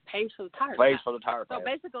 points pays for the tire pass. Pays for the tire pass. So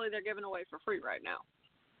basically, they're giving away for free right now.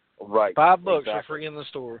 Right. $5 for free in the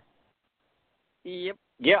store. Yep.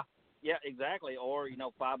 Yeah. Yeah, exactly. Or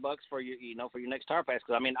 $5 for for your next tire pass.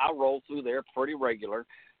 Because I mean, I roll through there pretty regular,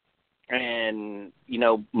 and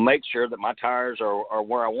make sure that my tires are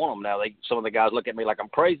where I want them. Now, some of the guys look at me like I'm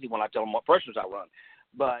crazy when I tell them what pressures I run,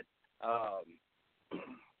 but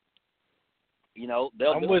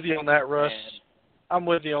they'll. I'm with you on that, Russ. And I'm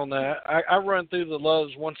with you on that. I run through the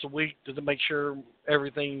Lowe's once a week to make sure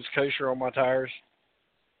everything's kosher on my tires.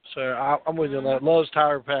 So I'm with you on that. Lowe's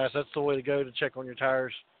Tire Pass, that's the way to go to check on your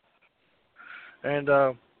tires. And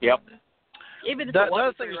yep. Even if the it other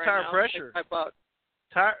wasn't thing is right tire now, pressure.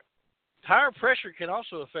 $5. Tire pressure can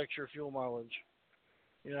also affect your fuel mileage.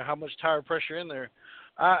 How much tire pressure in there.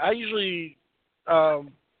 I usually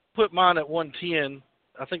put mine at 110.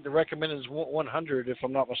 I think the recommended is 100 if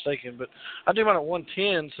I'm not mistaken, but I do mine at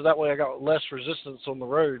 110 so that way I got less resistance on the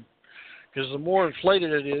road. Because the more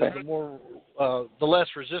inflated it is, the less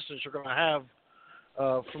resistance you're going to have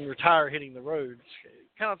from your tire hitting the road.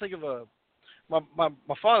 Kind of think of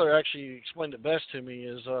my father actually explained it best to me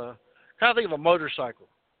is kind of think of a motorcycle.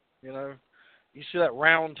 You see that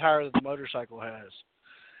round tire that the motorcycle has.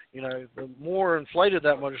 The more inflated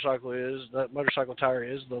that motorcycle tire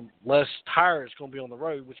is, the less tire it's going to be on the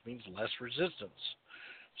road, which means less resistance.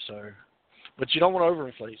 So, but you don't want to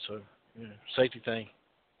overinflate, so safety thing.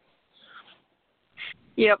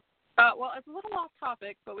 Yep. Well, it's a little off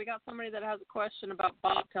topic, but we got somebody that has a question about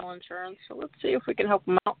bobtail insurance, so let's see if we can help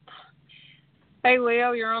them out. Hey,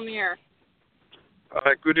 Leo, you're on the air.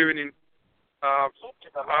 Good evening. I'm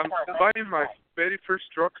buying my very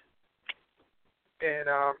first truck, and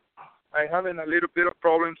I'm having a little bit of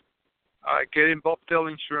problems getting bobtail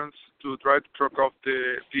insurance to drive the truck off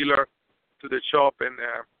the dealer to the shop and,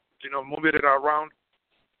 moving it around.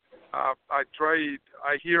 I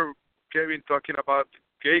hear Kevin talking about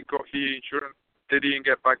Geico. They didn't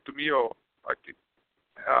get back to me, or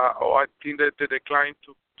I think that they declined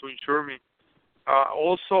to insure me.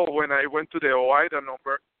 Also, when I went to the OIDA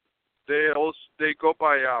number, they go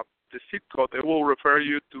by the zip code. They will refer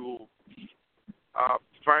you to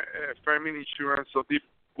farming insurance, so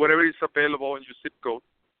whatever is available in your zip code,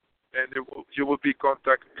 and you will be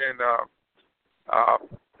contacted. And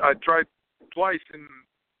I tried twice, and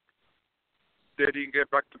they didn't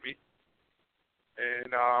get back to me.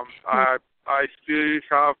 And I still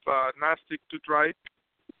have Nastic to drive.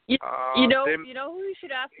 You know who you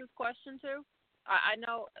should ask this question to? I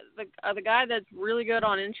know the guy that's really good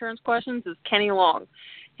on insurance questions is Kenny Long.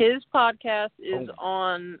 His podcast is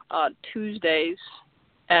on Tuesdays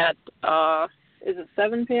at is it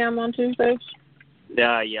 7 p.m. on Tuesdays?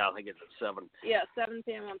 Yeah, I think it's at 7. Yeah, 7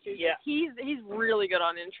 p.m. on Tuesday. Yeah. He's really good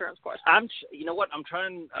on insurance questions. I'm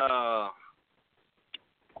trying.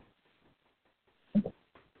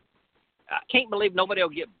 I can't believe nobody will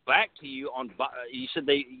get back to you on. You said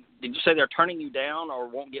did you say they're turning you down or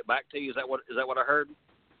won't get back to you? Is that what I heard?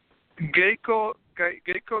 Geico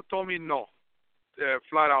told me no,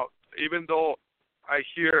 flat out. Even though I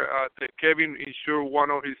hear that Kevin insured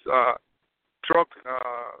one of his truck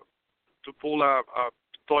to pull a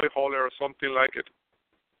toy hauler or something like it,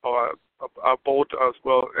 or a boat as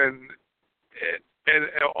well, and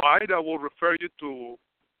OIDA will refer you to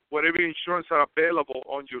whatever insurance are available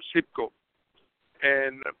on your zip code.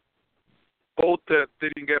 And both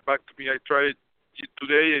didn't get back to me. I tried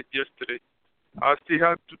today and yesterday. I still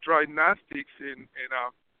have to try Nastics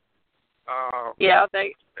yeah,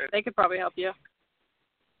 they could probably help you.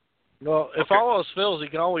 Well, if all else fails, he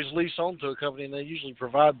can always lease on to a company, and they usually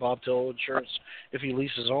provide bobtail insurance if he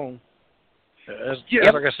leases on. Like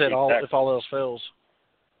I said, exactly. If all else fails.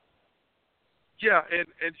 Yeah, and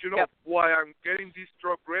why I'm getting this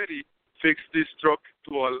truck ready, fix this truck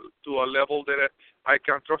to a level that I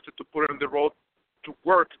can trust it to put on the road to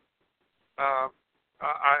work.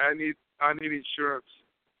 I need insurance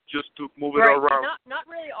just to move it around. Not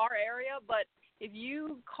really our area, but if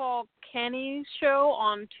you call Kenny's show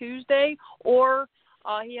on Tuesday, or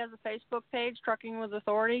he has a Facebook page, Trucking with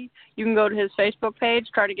Authority, you can go to his Facebook page,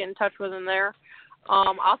 try to get in touch with him there.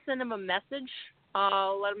 I'll send him a message.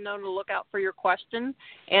 Let him know to look out for your question,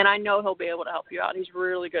 and I know he'll be able to help you out. He's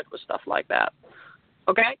really good with stuff like that.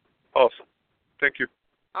 Okay? Awesome. Thank you.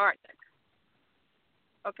 All right, thanks.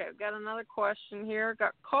 Okay, we've got another question here.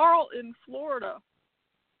 Got Carl in Florida.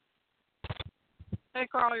 Hey,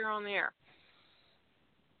 Carl, you're on the air.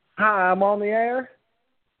 Hi, I'm on the air?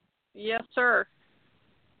 Yes, sir.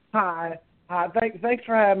 Hi. Thanks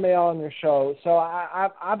for having me on your show. So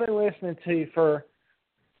I've been listening to you for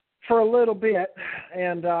a little bit,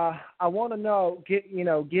 and I want to know,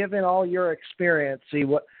 given all your experience, see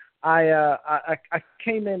what I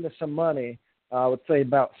came into some money, I would say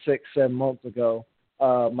about 6-7 months ago,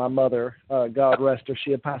 my mother, God rest her,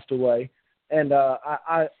 she had passed away. And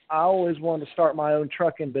I always wanted to start my own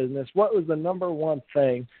trucking business. What was the number one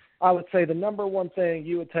thing, I would say the number one thing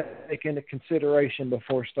you would take into consideration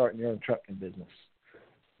before starting your own trucking business?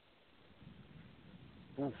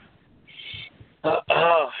 There's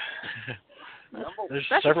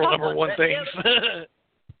several number one things.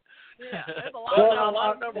 Yeah, there's a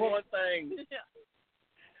lot of number one things.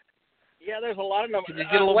 Yeah, there's a lot of number. Can you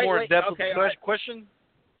get a little more in depth with the question?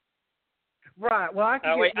 Right. Well, I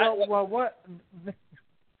can what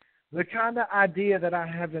the kind of idea that I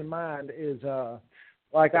have in mind is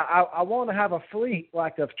like I want to have a fleet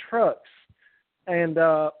like of trucks, and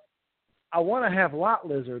I want to have lot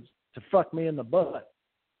lizards to fuck me in the butt.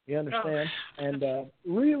 You understand? Oh. And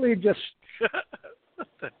really just. What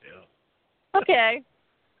the hell? Okay,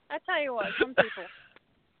 I tell you what, some people.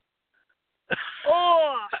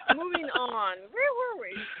 Oh, moving on. Where were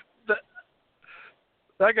we?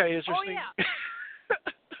 That guy is interesting. Oh, yeah.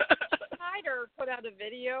 Snyder put out a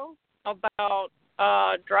video about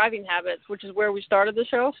driving habits, which is where we started the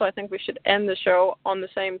show, so I think we should end the show on the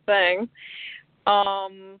same thing.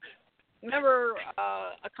 Remember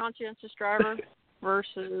a conscientious driver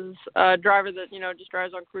versus a driver that, just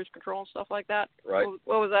drives on cruise control and stuff like that? Right.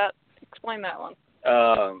 What was that? Explain that one.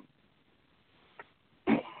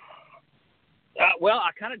 Well,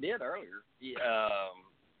 I kind of did earlier.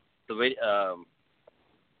 The video.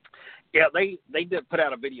 Yeah, they did put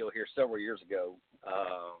out a video here several years ago,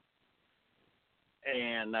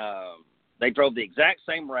 and they drove the exact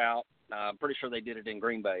same route. I'm pretty sure they did it in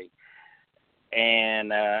Green Bay, and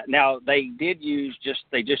now they used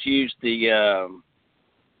the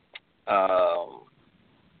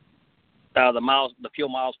miles, the fuel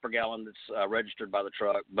miles per gallon that's registered by the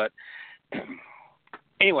truck. But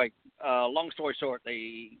anyway, long story short,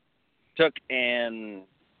 they took and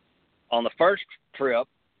on the first trip,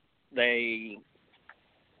 they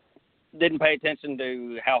didn't pay attention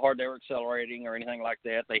to how hard they were accelerating or anything like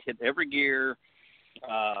that. They hit every gear,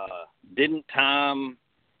 didn't time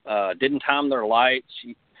their lights,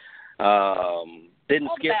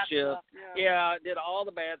 didn't skip shift. Yeah, did all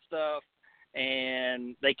the bad stuff.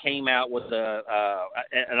 And they came out with and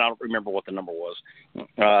I don't remember what the number was,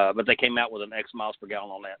 but they came out with an X miles per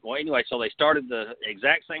gallon on that. Well, anyway, so they started the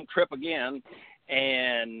exact same trip again,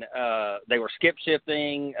 and they were skip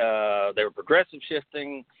shifting, they were progressive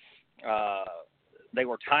shifting, they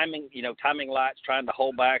were timing lights, trying to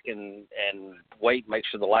hold back and wait, make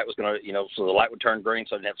sure the light was going to, so the light would turn green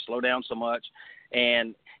so they didn't have to slow down so much.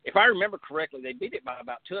 And if I remember correctly, they beat it by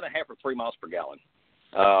about 2.5 or 3 miles per gallon.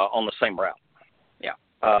 On the same route. Yeah.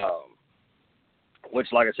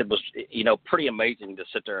 Which, like I said, was, pretty amazing to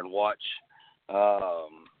sit there and watch, the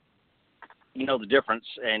difference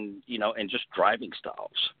and just driving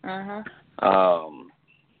styles. Uh-huh.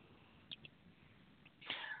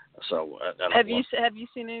 So have you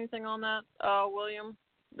seen anything on that, William?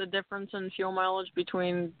 The difference in fuel mileage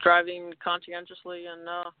between driving conscientiously and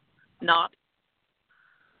not?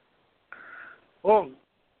 Well,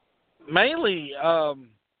 mainly,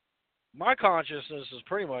 my consciousness is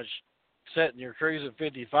pretty much setting your cruise at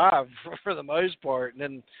 55 for the most part. And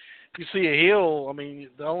then if you see a hill, I mean,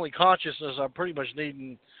 the only consciousness I pretty much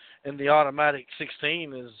need in the automatic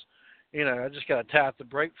 16 is, I just got to tap the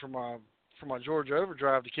brake for my Georgia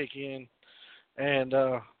overdrive to kick in. And,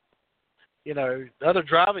 the other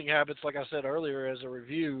driving habits, like I said earlier as a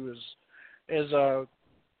review, is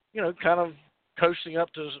kind of coasting up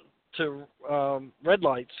to red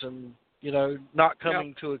lights and, not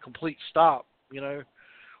coming to a complete stop,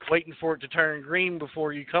 waiting for it to turn green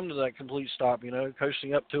before you come to that complete stop,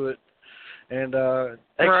 coasting up to it. And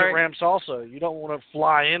exit ramps also. You don't want to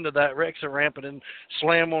fly into that exit ramp and then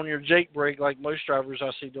slam on your Jake brake like most drivers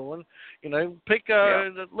I see doing.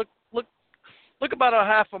 Look about a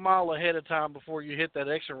half a mile ahead of time before you hit that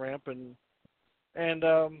exit ramp and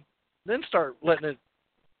then start letting it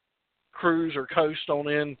cruise or coast on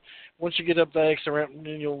in. Once you get up that exit ramp,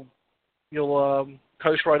 then you'll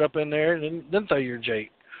coast right up in there and then throw your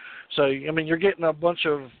Jake. So, you're getting a bunch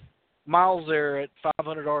of miles there at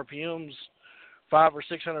 500 RPMs, 500 or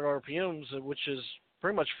 600 RPMs, which is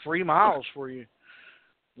pretty much free miles for you.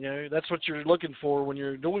 That's what you're looking for when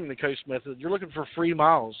you're doing the coast method. You're looking for free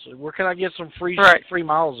miles. Where can I get some free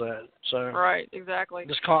miles at? So right, exactly.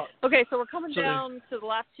 Okay, so we're coming down to the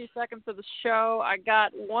last 2 seconds of the show. I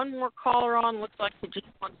got one more caller on. Looks like he just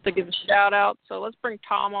wants to give a shout out. So let's bring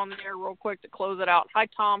Tom on there real quick to close it out. Hi,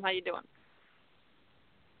 Tom. How you doing?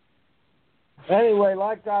 Anyway,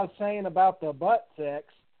 like I was saying about the butt sex,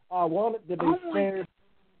 I want it to be fair.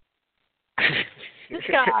 This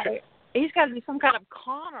guy. He's got to be some kind of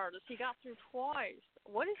con artist. He got through twice.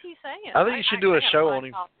 What is he saying? I think you should do a show on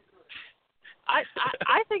him. I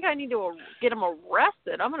think I need to get him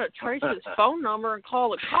arrested. I'm going to trace his phone number and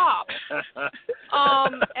call the cops.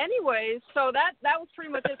 Anyways, so that was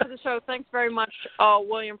pretty much it for the show. Thanks very much,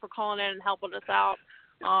 William, for calling in and helping us out.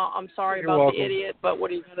 I'm sorry You're about welcome. the idiot, but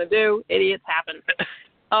what are you going to do? Idiots happen.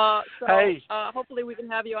 Hey. Hopefully we can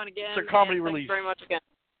have you on again. It's a comedy and relief. Thanks very much again.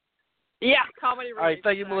 Yeah, comedy relief. All right,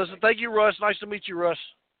 thank you, Melissa. Thank you, Russ. Nice to meet you, Russ.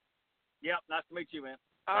 Yep, nice to meet you, man.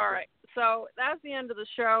 All right, so that's the end of the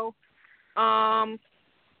show.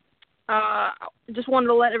 Just wanted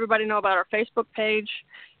to let everybody know about our Facebook page.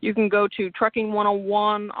 You can go to Trucking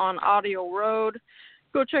 101 on Audio Road.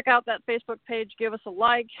 Go check out that Facebook page. Give us a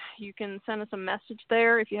like. You can send us a message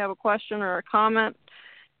there if you have a question or a comment.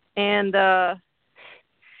 And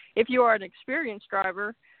if you are an experienced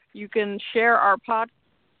driver, you can share our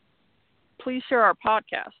Please share our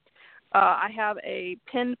podcast. I have a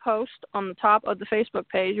pinned post on the top of the Facebook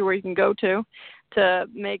page where you can go to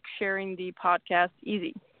make sharing the podcast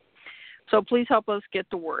easy. So please help us get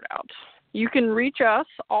the word out. You can reach us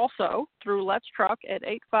also through Let's Truck at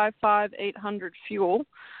 855-800-FUEL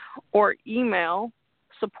or email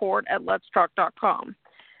support@letstruck.com.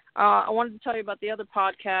 I wanted to tell you about the other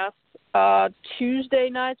podcast. Tuesday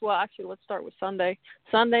nights, well, actually, let's start with Sunday.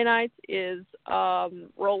 Sunday nights is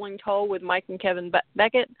Rolling Toll with Mike and Kevin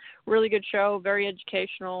Beckett. Really good show, very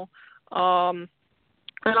educational, and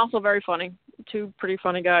also very funny. Two pretty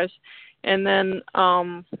funny guys. And then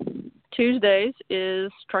Tuesdays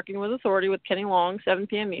is Trucking with Authority with Kenny Long, 7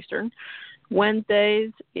 p.m. Eastern.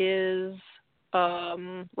 Wednesdays is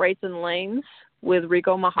Rates and Lanes with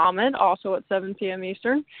Rico Muhammad, also at 7 p.m.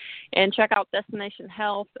 Eastern. And check out Destination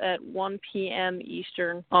Health at 1 p.m.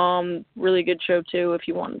 Eastern. Really good show, too, if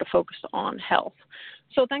you wanted to focus on health.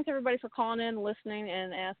 So thanks, everybody, for calling in, listening,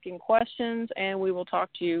 and asking questions, and we will talk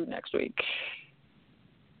to you next week.